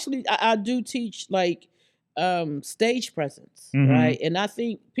because I do teach stage presence, right? And I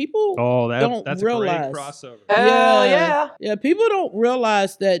think people don't realize. A great crossover. Yeah. People don't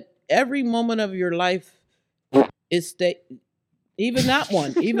realize that every moment of your life is even that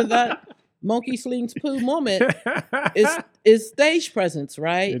one, even that monkey slings poo moment is stage presence,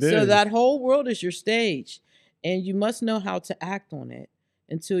 right? So that whole world is your stage, and you must know how to act on it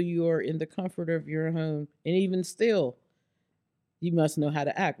until you are in the comfort of your home, and even still, you must know how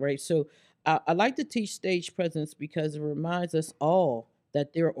to act, right? So I like to teach stage presence because it reminds us all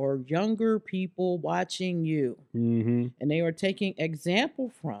that there are younger people watching you, and they are taking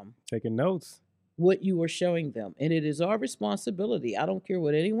example from, taking notes, what you are showing them. And it is our responsibility. I don't care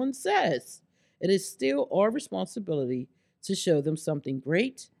what anyone says. It is still our responsibility to show them something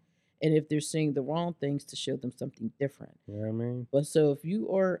great. And if they're seeing the wrong things, to show them something different. You know what I mean? But so if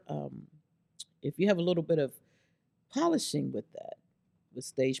you are, if you have a little bit of polishing with that, with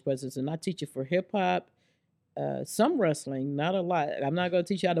stage presence, and I teach it for hip hop, some wrestling, not a lot. I'm not going to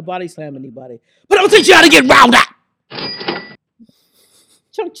teach you how to body slam anybody, but I'll teach you how to get wound up.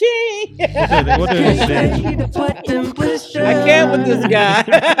 Ching. We'll do this thing. I can't with this guy.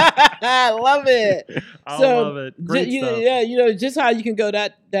 I love it. I love it. Great stuff. Yeah, just how you can go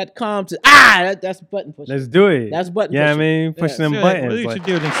that calm to that's button pushing. Let's do it. That's button Yeah, pushing. I mean, pushing them Well, buttons. you like- should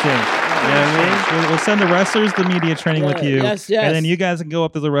do it instead. Yeah, I mean, We'll send the wrestlers the media training with you, Yes. and then you guys can go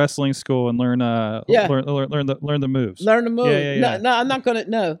up to the wrestling school and learn learn the moves. Learn the move. Yeah. No, I'm not gonna.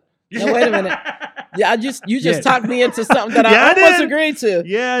 No, wait a minute. Yeah, you just talked me into something that Yeah, I I almost did. agreed to.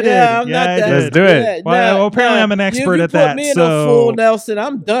 Yeah, I did. Yeah, I'm not I that. did. Let's do it. Yeah, Well, apparently I'm an expert you at that, put me in so- a full Nelson.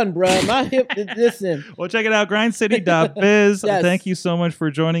 I'm done, bro. My hip. Listen. Well, check it out, grindcity.biz. Yes. Thank you so much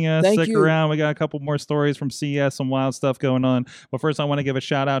for joining us. Thank Stick you. around. We got a couple more stories from CES, some wild stuff going on. But first, I want to give a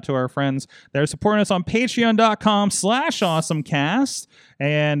shout out to our friends that are supporting us on patreon.com/awesomecast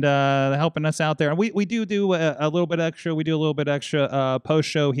and helping us out there. And we do a little bit extra. We do a little bit extra post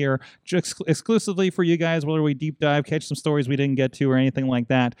show here just exclusively for you guys, whether we deep dive, catch some stories we didn't get to or anything like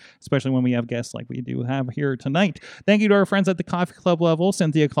that, especially when we have guests like we do have here tonight. Thank you to our friends at the Coffee Club level,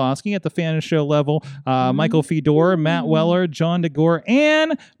 Cynthia Klosky at the Fan Show level, Michael Fedor, Matt Weller, John DeGore,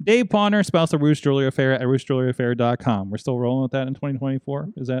 and Dave Bonner, spouse of Roost Jewelry Affair at roostjewelryaffair.com. We're still rolling with that in 2024?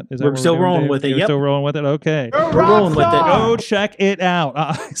 Is that We're what still doing, rolling Dave? with it, You're yep. still rolling with it? Okay. We're rolling with it. Go check it out.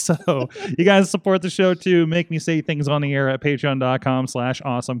 So you guys support the show too. Make me say things on the air at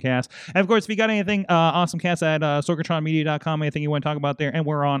patreon.com/awesomecast. And of course, if you got anything, awesomecast at sorgatronmedia.com, anything you want to talk about there. And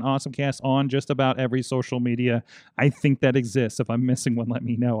we're on awesomecast on just about every social media I think that exists. If I'm missing one, let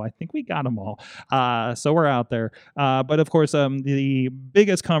me know. I think we got them all. So we're out there. But of course, the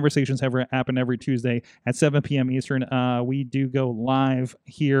biggest conversations happen every Tuesday at 7 p.m. Eastern. We do go live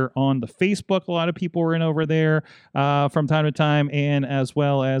here on the Facebook. A lot of people are in over there from time to time, and as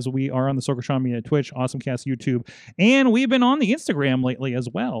well as we are on the Sorgatron Media Twitch, AwesomeCast YouTube, and we've been on the Instagram lately as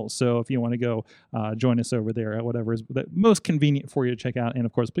well. So if you want to go join us over there at whatever is the most convenient for you to check out, and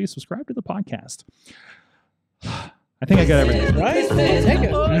of course, please subscribe to the podcast. I think I got everything. Right? Take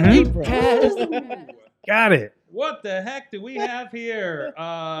a deep breath. got it. What the heck do we have here?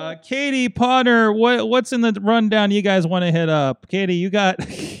 Katie Potter, what's in the rundown you guys want to hit up? Katie, you got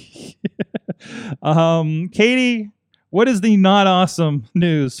Katie, what is the not awesome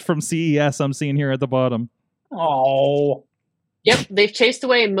news from CES I'm seeing here at the bottom? Oh. Yep, they've chased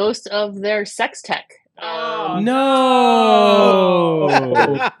away most of their sex tech. No.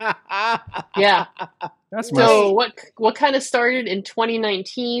 Yeah. That's So what kind of started in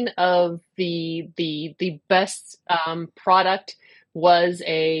 2019 of the best product was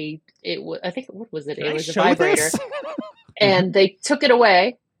I think what was it? It was a vibrator, and they took it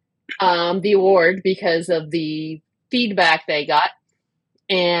away, the award, because of the feedback they got,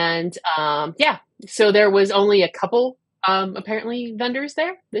 and so there was only a couple apparently vendors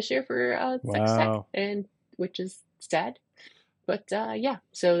there this year for sex tech, and which is sad. But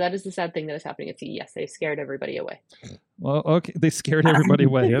so that is the sad thing that is happening at CES. They scared everybody away. Well, okay, they scared everybody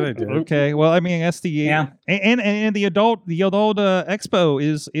away. Yeah, they did. Okay, well, I mean, SDA and the adult expo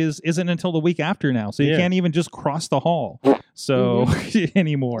isn't until the week after now, so you can't even just cross the hall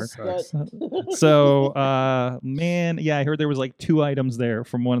anymore. So, man, yeah, I heard there was like 2 items there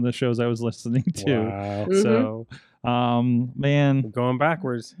from one of the shows I was listening to. Wow. So, man, Going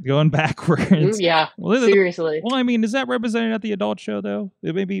backwards. Yeah, Well, seriously. Well, I mean, is that represented at the adult show though?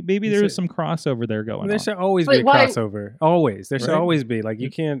 Maybe there is some crossover there going There on. should always be a why- crossover. Always. There should Right? always be. Like,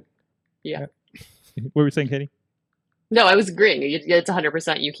 you can't. Yeah. What were you saying, Katie? No, I was agreeing. It's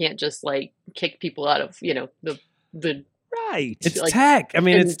 100%. You can't just like kick people out of the Right. It's like- tech. I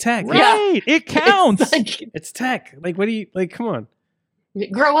mean, it's tech. Yeah. Right. It counts. It's like, It's tech. Like, what do you like? Come on.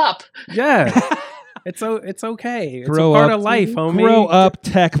 grow up. Yeah. It's okay. It's Grow a part up. of life, homie. Grow up,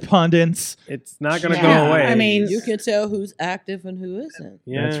 tech pundits. It's not gonna Yeah, go away. I mean, You can tell who's active and who isn't.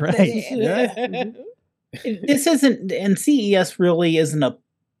 yeah. That's right. This isn't, and CES really isn't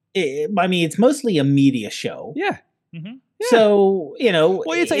I mean, it's mostly a media show. Yeah. Mhm. So,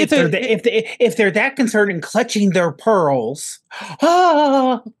 Well, if they're that concerned in clutching their pearls,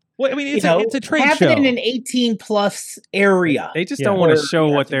 Well, I mean, it's a trade have show. it in an 18+ area. They just Yeah. don't want to Or show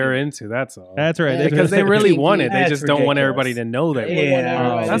you what have to they're do. into. That's all. That's right. Yeah. Because they really want it. They That's just don't want everybody ridiculous. to know that.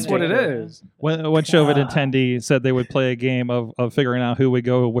 Yeah. That's what it is. One Show It attendee said they would play a game of figuring out who would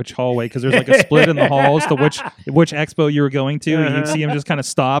go which hallway, because there's like a split in the halls to which expo you were going to. And you'd see them just kind of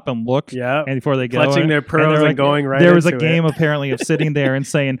stop and look Yeah. and before they go. Clutching their pearls they're and going right There was a into game it. apparently of sitting there and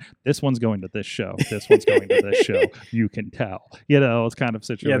saying, this one's going to this show. This one's going to this show. You can tell. It's kind of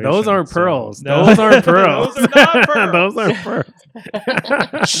situation. Yeah, those aren't So, pearls. no. Those aren't pearls. Those are not pearls. Those aren't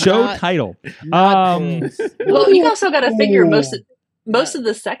pearls. Show Not- title. Not pearls. Well, you also got to figure most of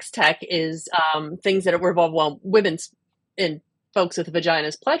the sex tech is things that revolve women's in folks with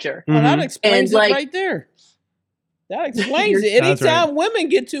vaginas pleasure. Well, that explains And, it like- right there. That explains it. That's Anytime women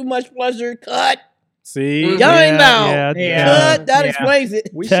get too much pleasure, cut. See, Young now. Yeah. Cut. That Yeah. explains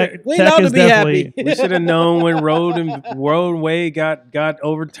it. we Tech- should We Tech know to is be happy. definitely- we should have known when roadway got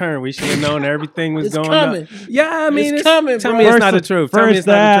overturned. We should have known everything was It's going coming. up. Yeah, I mean, It's coming, Tell bro. me it's not the truth. Tell me First it's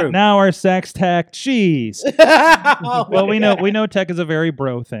not that, the truth. now our sex tech. Jeez. Oh, Well, we know tech is a very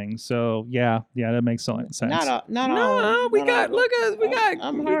bro thing, so yeah, that makes sense. not all. No, we got. Look at we got.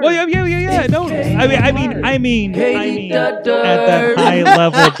 I'm hurt. Well, yeah. No, I mean, at that high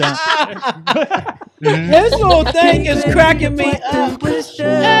level. This little thing is cracking me up.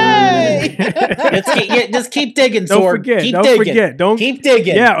 Hey! Just keep digging, Don't Sword. forget. Keep Don't digging. forget. Don't Keep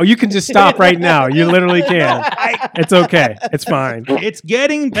digging. Yeah, or you can just stop right now. You literally can. It's okay. It's fine. It's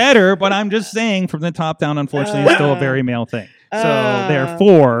getting better, but I'm just saying, from the top down, unfortunately, it's still a very male thing. So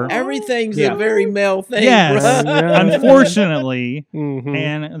therefore, Everything's Yeah. a very male thing. yes, bruh. Yeah. unfortunately, Mhm.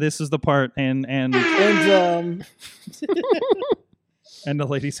 and this is the part, and And the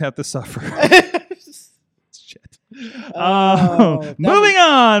ladies have to suffer. Shit. Oh, that Moving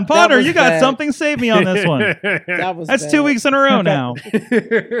on, Potter, was you got bad. something. Save me on this one. that was That's bad. 2 weeks in a row now.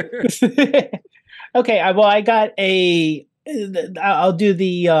 Okay, I got a. I'll do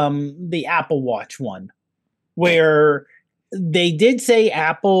the Apple Watch one, where they did say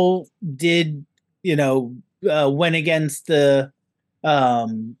Apple did went against the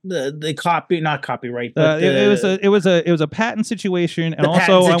not copyright, but It was a patent situation, and the patent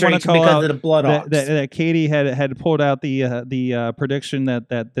also I want to situation call because out of the blood ox. that Katie had pulled out the prediction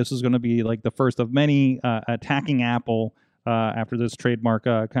that this was going to be like the first of many attacking Apple after this trademark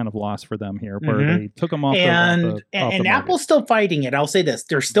kind of loss for them here, where they took them off and the market. Apple's still fighting it. I'll say this: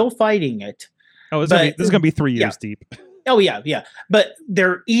 they're still fighting it. Oh, but- this is going to be 3 years yeah. deep. Oh yeah. But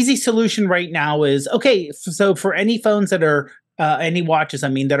their easy solution right now is okay. So for any phones that are any watches,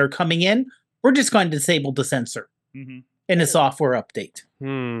 that are coming in, we're just going to disable the sensor in a software update.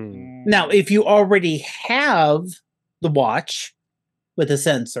 Now, if you already have the watch with a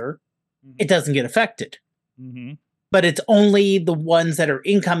sensor, it doesn't get affected. But it's only the ones that are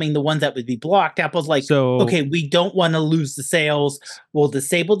incoming, the ones that would be blocked. Apple's like, So okay, we don't want to lose the sales. We'll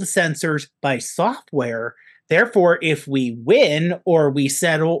disable the sensors by software. Therefore, if we win or we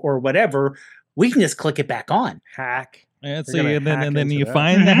settle or whatever, we can just click it back on. Hack. let's They're see, gonna and hack then into you that.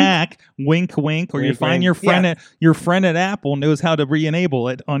 find the hack, wink, wink, or you Wink, find wink. your friend at Apple knows how to re-enable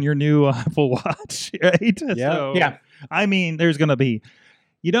it on your new Apple Watch, right? Yeah. So, Yeah. there's going to be.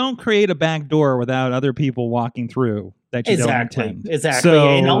 You don't create a back door without other people walking through that you don't intend. Exactly. So,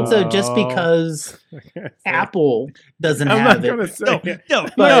 And also, just because Apple doesn't I'm have not it. gonna say it. no,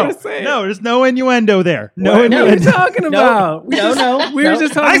 Say it. there's no innuendo there. No What are you innuendo. talking about? We No, just- no, We no. were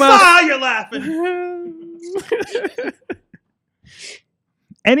just I talking about. saw you laughing.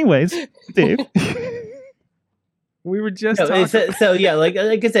 Anyways, Dave. We were just No, talking. so yeah, like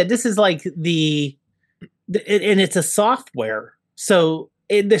I said, this is like and it's a software, so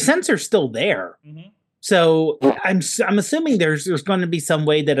the sensor's still there. So I'm assuming there's going to be some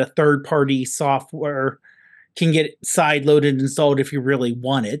way that a third party software can get side loaded and installed if you really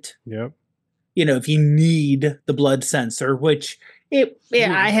want it. Yep. If you need the blood sensor, which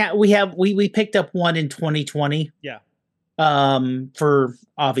we picked up one in 2020. Yeah. For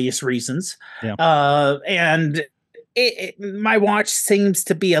obvious reasons. Yeah. And my watch seems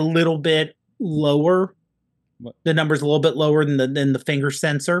to be a little bit lower. What? The number's a little bit lower than the finger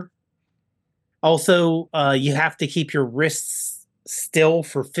sensor. Also, you have to keep your wrists still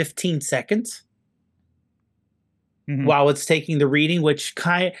for 15 seconds while it's taking the reading, which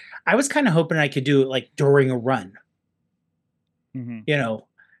I was kind of hoping I could do it like during a run,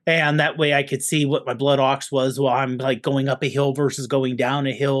 and that way I could see what my blood ox was while I'm like going up a hill versus going down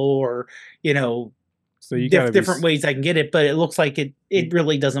a hill, or So you got different ways I can get it, but it looks like it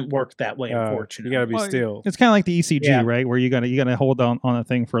really doesn't work that way, unfortunately. You got to be still. It's kind of like the ECG, Yeah. right? Where you gotta hold on a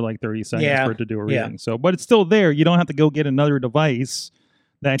thing for like 30 seconds Yeah. for it to do a Yeah. reading. So, but it's still there. You don't have to go get another device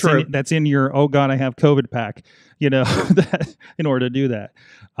True. that's in your oh god I have COVID pack, that, in order to do that.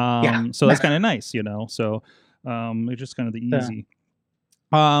 So that's kind of nice, So it's just kind of the easy.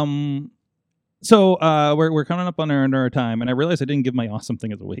 So we're coming up on our time, and I realized I didn't give my awesome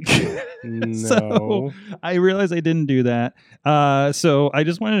thing of the week. No. So I realized I didn't do that. So I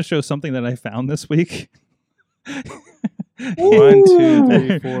just wanted to show something that I found this week. 1, 2,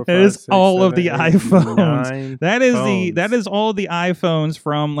 3, 4, 5, It is 6, all 7, of the 8, iPhones. 9 That is phones. that is all the iPhones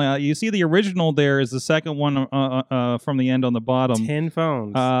from. You see the original there is the second one from the end on the bottom. 10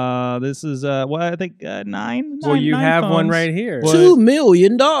 phones. This is what I think 9. Well, you nine have one phones. right here. What? $2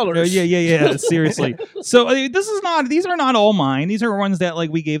 million. Yeah. Seriously. So these are not all mine. These are ones that like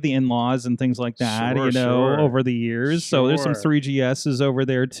we gave the in-laws and things like that. Sure. Over the years. So there's some Sure. 3GSs over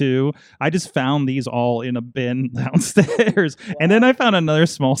there too. I just found these all in a bin downstairs, and then I found another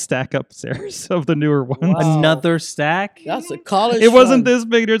small stack upstairs of the newer ones. Wow. Another stack? That's a college. It wasn't fund. this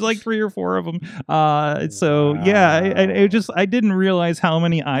big. There's like 3 or 4 of them. So yeah, I didn't realize how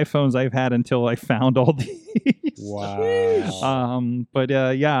many iPhones I've had until I found all these. Wow. But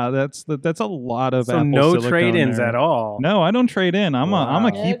yeah, that's a lot of So Apple no silicone trade-ins there. at all. No, I don't trade in. I'm a Wow.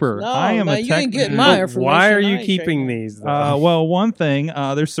 keeper. No, I am man, a you tech. ain't getting But my information. why are I you ain't keeping trading. these? Though? Well, one thing,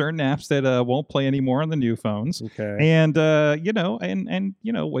 there's certain apps that won't play anymore on the new phones. Okay. And by the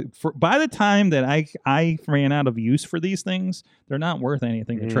time that I ran out of use for these things, they're not worth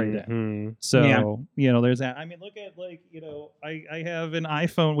anything to trade in. Mhm. So there's that. I mean, look at I have an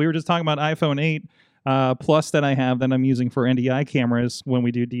iPhone. We were just talking about iPhone 8 Plus that I have that I'm using for NDI cameras when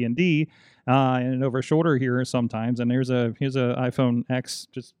we do D&D and over shoulder here sometimes. And here's a iPhone X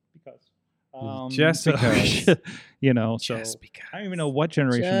just because. Just so, because. So Just because. I don't even know what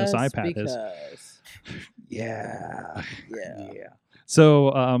generation this Just iPad is. because. Yeah. Yeah.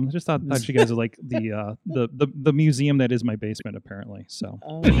 So I just thought you guys would like the museum that is my basement apparently. So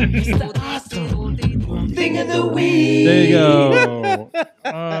Thing of the week. there you go.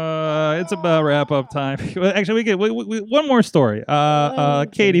 It's about wrap up time. Well, actually, we one more story.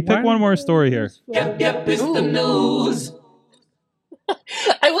 Katie, pick one more story here. Yep, it's the news.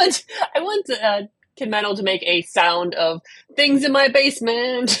 I want Kid Metal to make a sound of things in my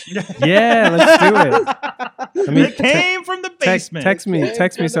basement. Yeah, let's do it. I mean, It came from the basement. text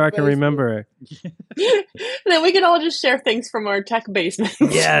me so I can remember it. And then we can all just share things from our tech basement.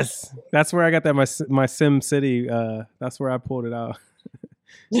 Yes, that's where I got that my Sim City. That's where I pulled it out.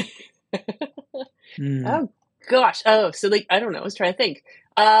 Oh gosh. Oh, so like I don't know. I was trying to think.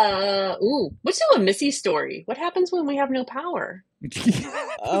 Let's do a Missy story. What happens when we have no power?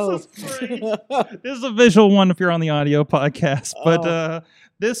 Oh. This is a visual one if you're on the audio podcast, but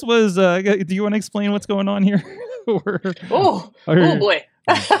this was. Do you want to explain what's going on here? or Boy.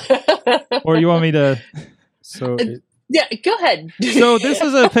 or you want me to? So Yeah, go ahead. So this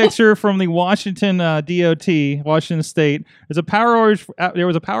is a picture from the Washington DOT, Washington State. There was a power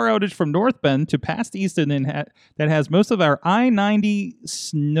outage from North Bend to past Easton that has most of our I-90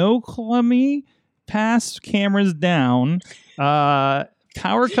 Snoqualmie Pass cameras down.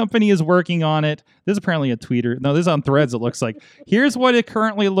 Power company is working on it. This is apparently a tweeter. No, this is on Threads, it looks like. Here's what it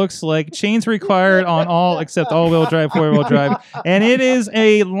currently looks like. Chains required on all except all-wheel drive, four-wheel drive. And it is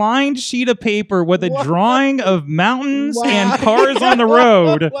a lined sheet of paper with a drawing of mountains and cars on the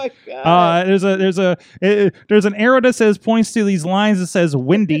road. Oh my God. There's an arrow that says points to these lines that says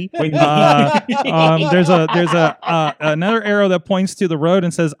windy. There's another arrow that points to the road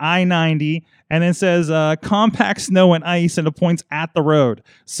and says I-90. And it says compact snow and ice, and it points at the road.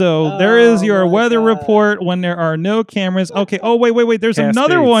 So there is your weather report when there are no cameras. Okay. Oh, wait. There's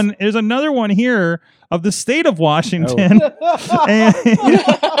another one. There's another one here of the state of Washington, and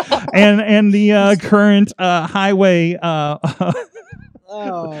the current highway.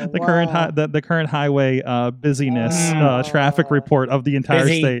 The current highway busyness traffic report of the entire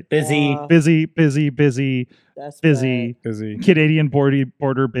state. Busy. That's Busy. busy. Canadian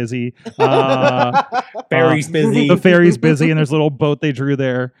border busy. Ferry's busy. The ferry's busy, and there's a little boat they drew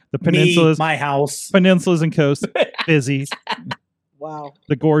there. The peninsulas, my house. peninsulas and coast busy. Wow.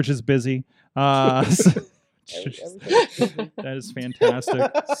 The gorge is busy. That is fantastic.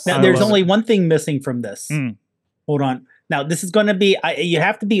 Now, I there's love only it. one thing missing from this. Hold on. Now, this is going to be, you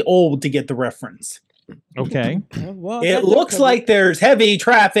have to be old to get the reference. Okay. Well, It looks like there's heavy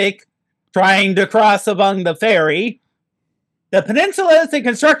traffic trying to cross among the ferry. The peninsulas and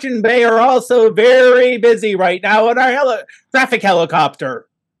construction bay are also very busy right now on our traffic helicopter.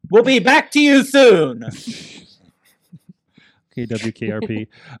 We'll be back to you soon. KWKRP.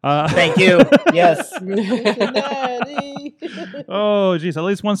 Thank you. Yes. Oh, geez. At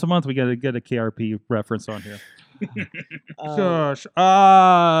least once a month we got to get a KRP reference on here. Gosh.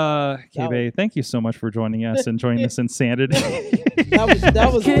 K-Bay, thank you so much for joining us and joining this insanity.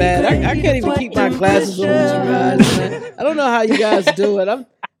 that was bad. I can't even keep my glasses on with you guys, man. I don't know how you guys do it.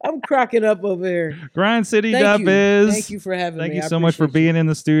 I'm cracking up over here. GrindCity.biz. Thank you for having me. Thank you I so much for appreciate being in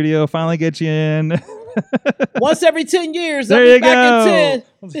the studio. Finally get you in. Once every 10 years. There I'll you be back go. in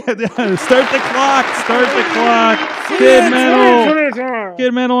 10. Start the clock. Start the clock. Kid Metal.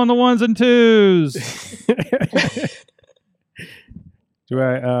 Kid Metal on the ones and twos. Do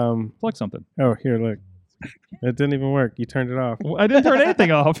I Plug something. Oh, here, look. It didn't even work. You turned it off. I didn't turn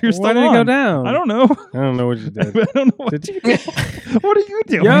anything off. You're Why still did it on. go down? I don't know. I don't know what you did. I don't know. Did you? What are you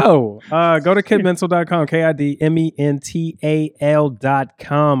doing? Yo, go to kidmental.com,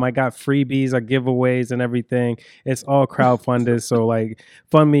 KIDMENTAL.com. I got freebies, I giveaways and everything. It's all crowdfunded. So like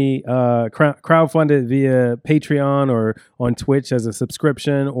fund me, crowdfunded via Patreon or on Twitch as a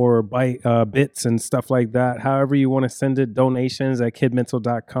subscription or by bits and stuff like that. However you want to send it, donations at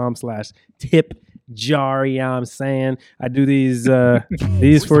kidmental.com/tip. Jar, you know what I'm saying? I do these for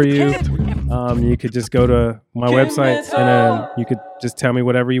you. You could just go to my website and you could just tell me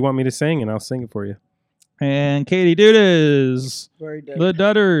whatever you want me to sing and I'll sing it for you. And Katie Dudas. The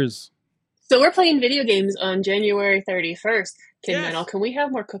Dudders. So we're playing video games on January 31st. Kid Metal, can we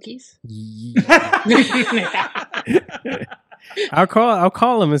have more cookies? I'll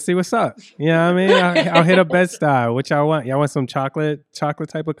call him and see what's up. You know what I mean? I'll hit up Bed-Stuy. What y'all want? Y'all want some chocolate type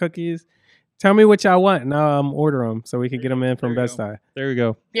of cookies? Tell me what y'all want and I'll order them so we can get them in from Bed-Stuy. There we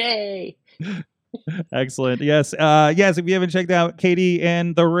go. Yay. Excellent. Yes. Yes. If you haven't checked out Katie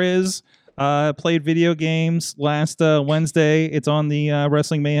and the Riz, played video games last Wednesday. It's on the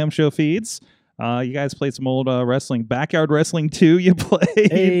Wrestling Mayhem Show feeds. You guys played some old wrestling. Backyard Wrestling 2 you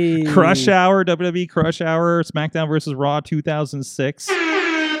played. Hey. Crush Hour, WWE Crush Hour, SmackDown vs. Raw 2006.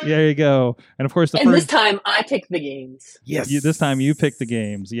 There you go. And of course, this time I picked the games. Yes. This time you picked the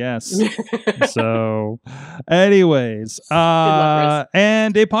games. Yes. So, anyways,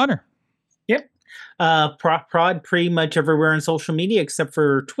 and Dave Potter. Yep. Prof Prod pretty much everywhere on social media except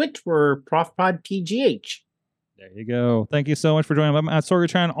for Twitch. We're Prof Prod PGH. There you go. Thank you so much for joining. I'm at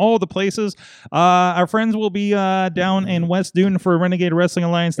Sorgatron, all the places. Our friends will be down in West Dune for Renegade Wrestling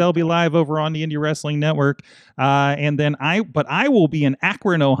Alliance. They'll be live over on the Indie Wrestling Network. And then I will be in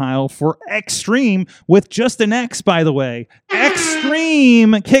Akron, Ohio for Extreme with just an X, by the way.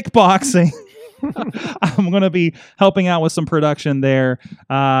 Extreme Kickboxing. I'm going to be helping out with some production there.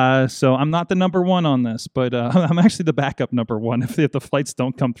 So I'm not the number one on this, but I'm actually the backup number one if the flights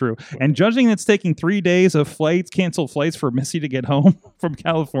don't come through. And judging it's taking 3 days of canceled flights for Missy to get home from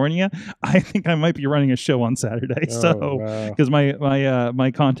California, I think I might be running a show on Saturday. Because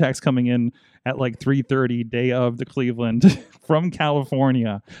my contact's coming in at like 3:30 day of the Cleveland from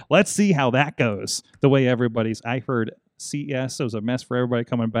California. Let's see how that goes. The way I heard CES, it was a mess for everybody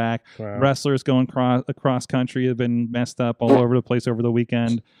coming back. Wow. Wrestlers going across country have been messed up all over the place over the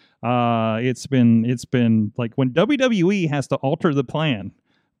weekend. It's been like when WWE has to alter the plan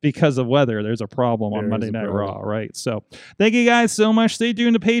because of weather, there's a problem on Monday Night Raw, right? So thank you guys so much. Stay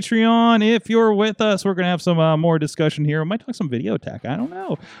tuned to Patreon. If you're with us, we're going to have some more discussion here. We might talk some video tech. I don't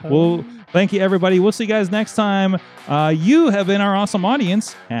know. Well, thank you, everybody. We'll see you guys next time. You have been our awesome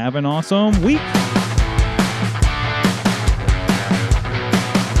audience. Have an awesome week.